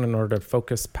shut down in order to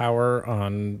focus power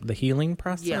on the healing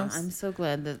process. Yeah, I'm so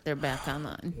glad that they're back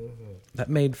online. That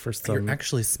made for some... You're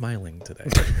actually smiling today.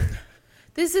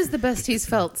 This is the best he's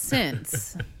felt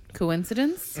since.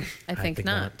 Coincidence? I think think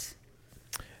not.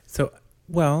 So,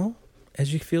 well,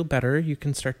 as you feel better, you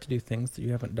can start to do things that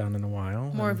you haven't done in a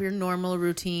while. More of your normal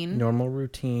routine. normal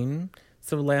routine.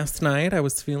 So last night I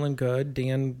was feeling good.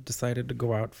 Dan decided to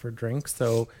go out for a drink.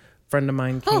 So a friend of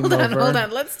mine came Hold over.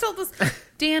 on. Let's tell this.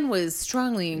 Dan was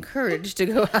strongly encouraged to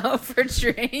go out for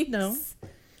drinks. No.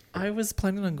 I was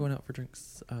planning on going out for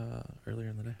drinks earlier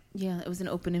in the day. Yeah, it was an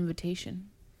open invitation.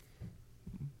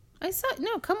 I saw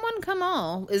no. Come one, come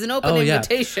all is an open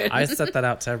invitation. I set that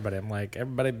out to everybody. I'm like,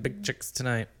 everybody, big chicks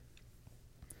tonight.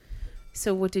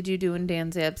 So what did you do in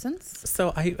Dan's absence?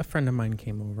 So a friend of mine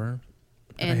came over.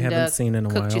 And I haven't seen in a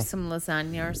cooked while. you some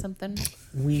lasagna or something.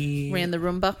 We Ran the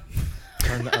Roomba.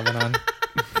 Turn the oven on.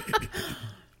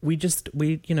 we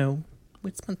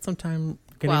spent some time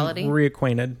getting Quality.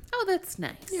 reacquainted. Oh, that's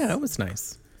nice. Yeah, it was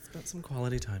nice. Spent some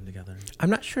quality time together. I'm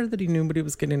not sure that he knew what he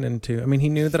was getting into. I mean, he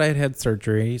knew that I had had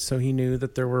surgery, so he knew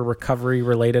that there were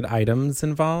recovery-related items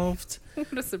involved.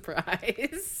 What a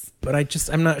surprise. But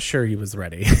I'm not sure he was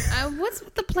ready. What's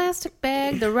with the plastic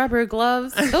bag, the rubber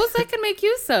gloves? Those I can make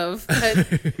use of. But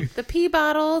the pee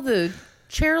bottle, the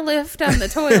chairlift on the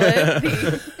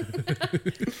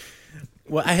toilet.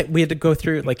 Well, we had to go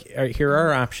through, here are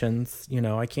our options.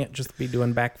 I can't just be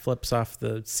doing backflips off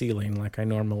the ceiling like I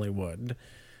normally would.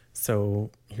 So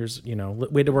here's, we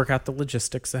had to work out the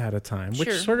logistics ahead of time, which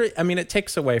Sure. sort of, it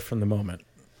takes away from the moment.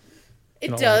 It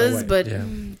in a lot of does, ways. but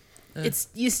Yeah.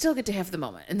 you still get to have the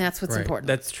moment, and that's what's Right. important.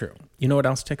 That's true. You know what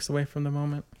else takes away from the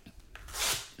moment?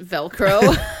 Velcro.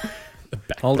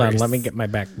 Hold on, brace. let me get my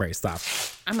back brace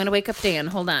off. I'm going to wake up Dan.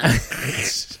 Hold on.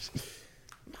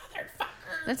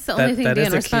 That's the only thing That Dan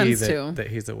is a key responds to. that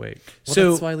he's awake. Well, So-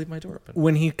 that's why I leave my door open.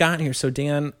 When he got here, so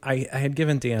Dan, I had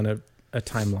given Dan a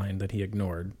timeline that he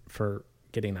ignored for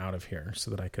getting out of here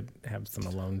so that I could have some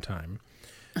alone time.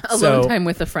 Alone time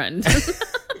with a friend.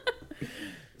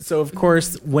 So of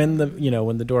course, when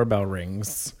the doorbell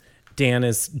rings, Dan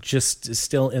is just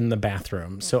still in the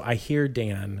bathroom. So I hear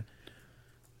Dan.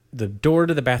 The door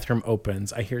to the bathroom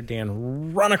opens. I hear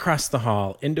Dan run across the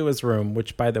hall into his room,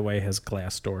 which, by the way, has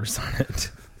glass doors on it.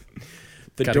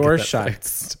 The Gotta door get that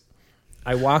shuts.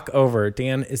 I walk over.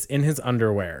 Dan is in his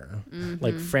underwear,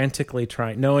 frantically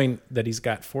knowing that he's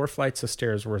got 4 flights of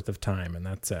stairs worth of time, and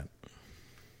that's it.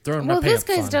 Throwing my Well, this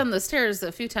pants guy's on. done the stairs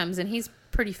a few times, and he's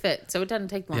pretty fit, so it doesn't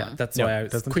take long. Yeah, that's No, why I it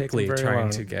was doesn't take quickly him very trying long.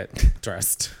 to get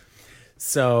dressed.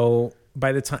 So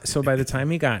by the time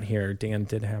he got here, Dan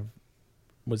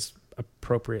was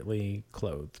appropriately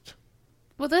clothed.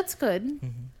 Well, that's good.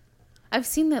 I've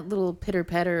seen that little pitter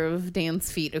patter of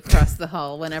Dan's feet across the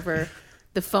hall whenever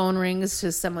the phone rings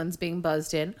to someone's being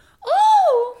buzzed in.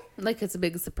 Oh, like it's a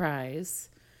big surprise.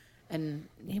 And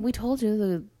we told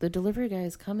you the delivery guy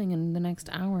is coming in the next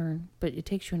hour, but it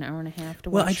takes you an hour and a half to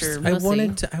Well, wash your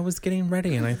pussy. I was getting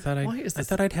ready, and I thought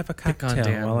I'd have a pick on cocktail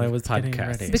Dan while I was getting podcast?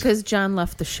 ready. Because John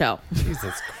left the show.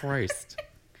 Jesus Christ.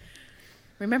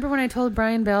 Remember when I told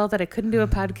Brian Bell that I couldn't do a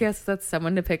podcast without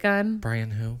someone to pick on?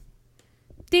 Brian who?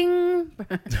 Ding!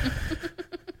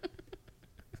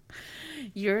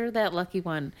 You're that lucky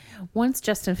one. Once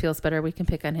Justin feels better, we can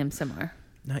pick on him some more.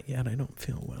 Not yet. I don't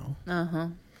feel well. Uh-huh.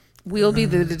 We'll be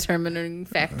the determining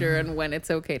factor on when it's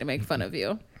okay to make fun of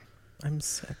you. I'm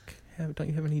sick. Don't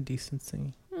you have any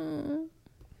decency? I'm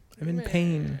in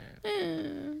pain.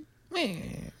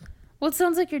 Well, it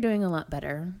sounds like you're doing a lot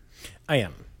better. I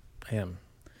am.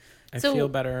 I So- feel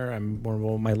better. I'm more.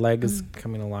 Well, my leg is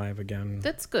coming alive again.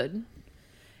 That's good.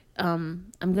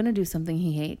 I'm going to do something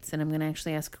he hates, and I'm going to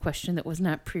actually ask a question that was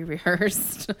not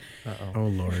pre-rehearsed, Oh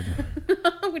Lord.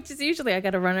 which is usually I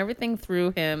got to run everything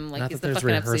through him like Not he's that the there's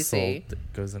fucking rehearsal FCC.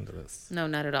 that goes into this. No,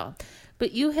 not at all.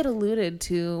 But you had alluded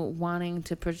to wanting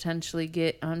to potentially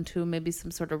get onto maybe some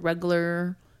sort of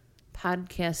regular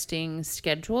podcasting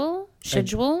schedule.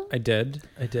 I did.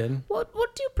 What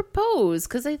do you propose?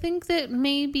 Because I think that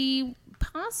may be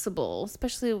possible,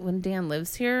 especially when Dan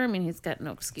lives here. I mean, he's got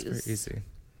no excuse. It's very easy.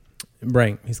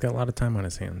 Right. He's got a lot of time on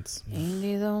his hands. Ain't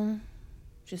he though?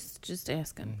 Just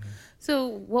asking. So,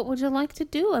 what would you like to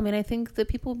do? I mean, I think that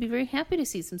people would be very happy to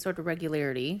see some sort of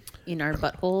regularity in our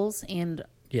buttholes and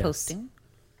Yes. posting.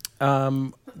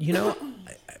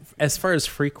 As far as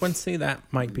frequency, that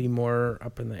might be more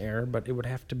up in the air, but it would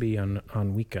have to be on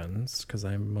weekends because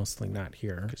I'm mostly not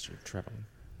here. Because you're traveling.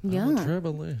 Yeah.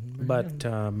 Traveling. But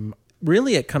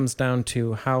really, it comes down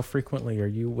to how frequently are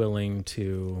you willing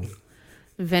to...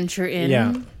 Venture in.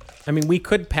 Yeah. I mean, we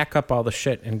could pack up all the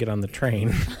shit and get on the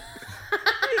train.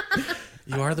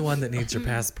 You are the one that needs your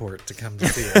passport to come to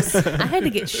see us. I had to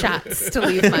get shots to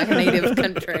leave my native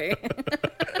country.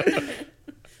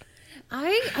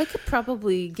 I could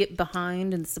probably get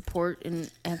behind and support and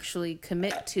actually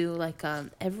commit to like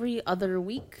every other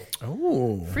week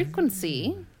Oh.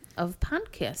 frequency of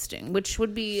podcasting, which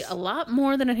would be a lot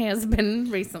more than it has been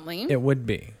recently, It would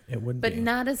be. but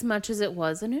not as much as it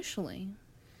was initially.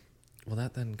 Well,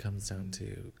 that then comes down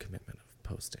to commitment of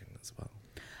posting as well.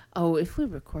 Oh, if we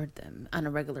record them on a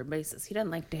regular basis, he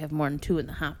doesn't like to have more than 2 in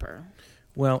the hopper.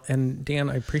 Well, and Dan,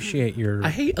 I appreciate your I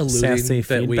hate alluding sassy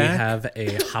that we feedback, have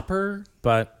a hopper,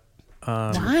 but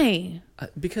Why?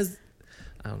 Because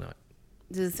I don't know.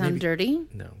 Does it sound Maybe- dirty?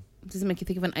 No, Does it make you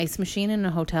think of an ice machine in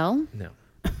a hotel? no.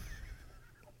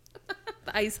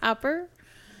 The ice hopper?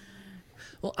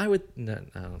 Well, I would. No,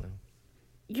 I don't know.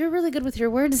 You're really good with your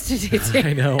words today, I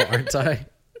Jake. know, aren't I?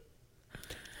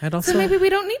 I'd also So maybe we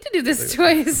don't need to do this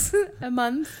twice a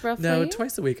month, roughly. No,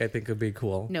 twice a week I think would be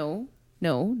cool. No,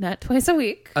 not twice a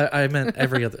week. I meant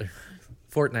every other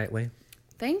fortnightly.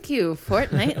 Thank you,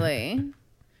 Fortnightly.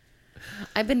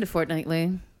 I've been to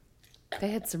Fortnightly. They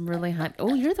had some really hot.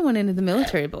 Oh, you're the one into the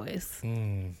military boys.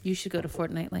 You should go to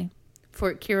Fortnightly.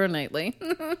 Fort Kira Nightly.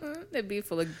 They'd be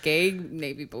full of gay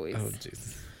Navy boys. Oh,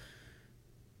 jeez.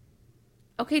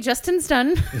 Okay, Justin's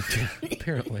done.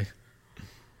 Apparently.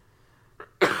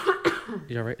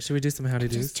 You all right? Should we do some howdy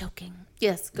do's? Just joking.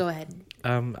 Yes, go ahead.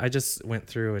 I just went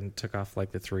through and took off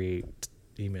like the 3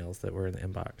 emails that were in the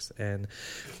inbox, and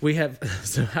we have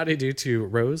so howdy do to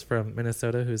Rose from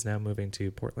Minnesota, who's now moving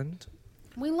to Portland.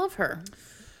 We love her.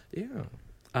 Yeah.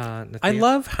 I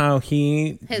love how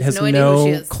he Has has no idea who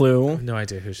she no is. clue. no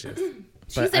idea who she is.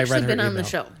 She's But I read actually her been on the email.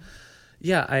 show.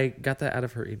 Yeah, I got that out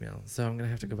of her email, so I'm gonna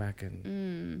have to go back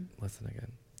and listen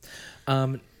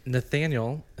again.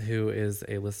 Nathaniel, who is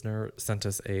a listener, sent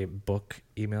us a book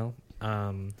email.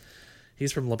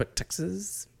 He's from Lubbock,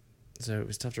 Texas, so it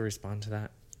was tough to respond to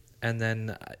that. And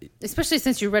then Especially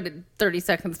since you read it 30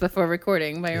 seconds before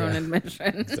recording by your own Yeah.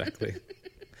 admission. exactly.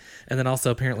 And then also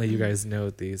apparently you guys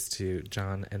know these two,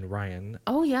 John and Ryan.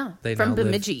 Oh, yeah. They From now live-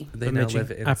 Bemidji. They now Bemidji.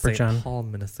 live in Upper St. John. Paul,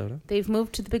 Minnesota. They've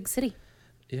moved to the big city.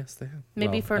 Yes, they have.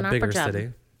 Maybe for an a opera bigger job.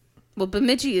 city. Well,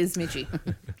 Bemidji is Midgie.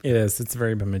 It is. It's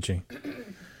very Bemidji.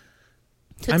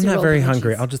 Tootsie I'm not Roll very Bemidjis.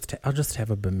 hungry. I'll just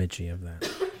have a Bemidji of that.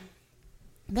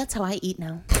 That's how I eat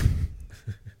now.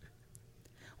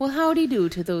 Well, howdy do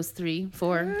to those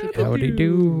 3-4 people. Howdy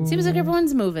do. Seems like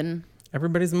everyone's moving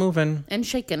Everybody's moving, and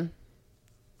shaking.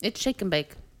 It's shake and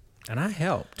bake. and I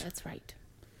helped. That's right.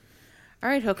 All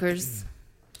right, hookers.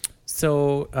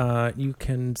 So you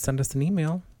can send us an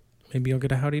email. Maybe you'll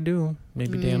get a howdy do.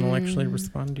 Maybe Dan will actually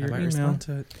respond to I your might email. respond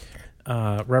to it.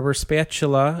 Rubber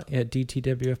spatula at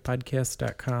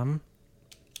dtwfpodcast.com.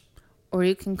 Or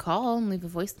you can call and leave a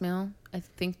voicemail. I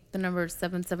think the number is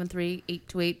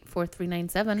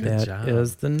 773-828-4397. Good That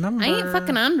is job. the number. I ain't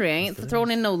fucking Andre. I ain't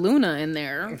throwing in no Luna in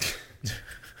there.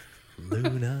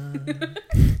 Luna.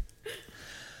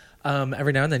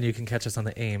 Every now and then you can catch us on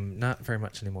the AIM. Not very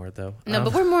much anymore though. No,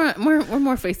 but we're more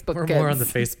Facebook. we're more on the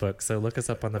Facebook, so look us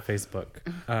up on the Facebook.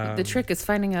 The trick is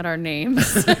finding out our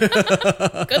names.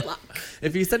 Good luck.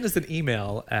 If you send us an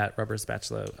email at Rubber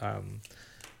Spatula,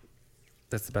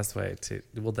 that's the best way to.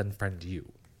 We'll then friend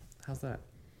you. How's that?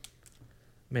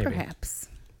 Maybe. Perhaps.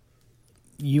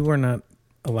 You are not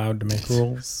allowed to make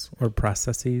rules or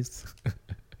processes.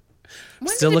 When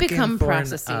Still did it looking become for an,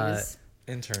 processes?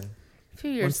 intern. A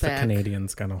few years Once the back.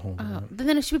 Canadians got a hold of Oh, it.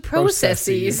 then it should be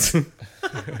processes.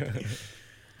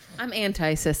 I'm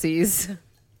anti-sissies.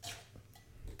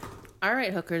 All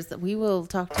right, hookers. We will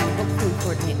talk to you hopefully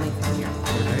fortnightly from here.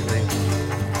 Fortnightly.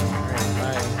 All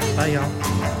right, bye. Bye,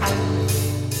 y'all.